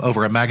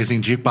over at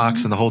Magazine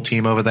Jukebox and the whole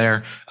team over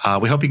there,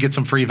 we hope you get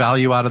some free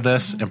value out of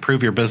this,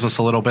 improve your business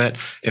a little bit.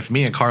 If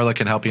me and Carla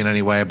can help you in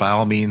any way, by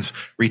all means,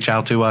 reach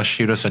out to us,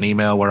 shoot us an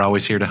email. We're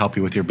always here to help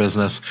you with your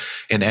business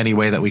in any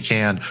way that we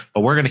can.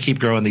 But we're going to keep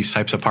growing these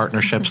types of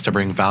partnerships to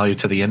bring value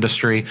to the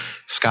industry.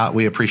 Scott,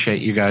 we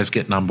appreciate you guys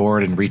getting on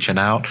board and reaching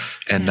out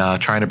and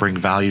trying to bring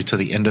value to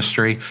the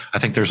industry. I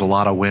think there's a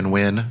lot of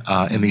win-win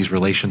in these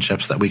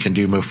relationships that we can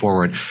do move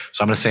forward.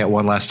 So I'm going to say it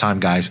one last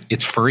time, guys.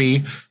 It's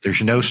free.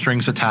 There's no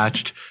strings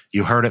attached.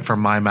 You heard it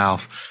from my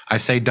mouth. I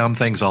say dumb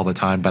things all the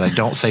time, but I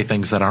don't say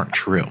things that aren't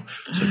true.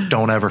 So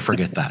don't ever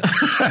forget that.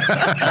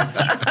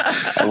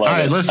 I love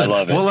it. Listen, I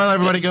love it. We'll let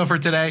everybody go for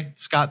today.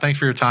 Scott, thanks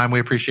for your time. We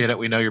appreciate it.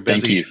 We know you're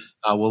busy. Thank you.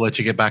 We'll let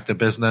you get back to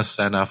business.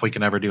 And if we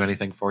can ever do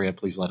anything for you,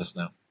 please let us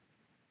know.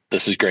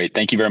 This is great.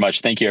 Thank you very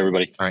much. Thank you,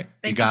 everybody. All right.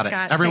 Thank you got you, it.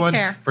 Scott. Everyone,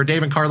 Take care. for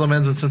Dave and Carla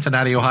Menz in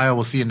Cincinnati, Ohio,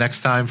 we'll see you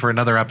next time for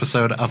another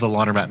episode of the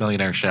Laundromat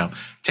Millionaire Show.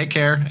 Take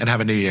care and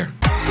have a new year.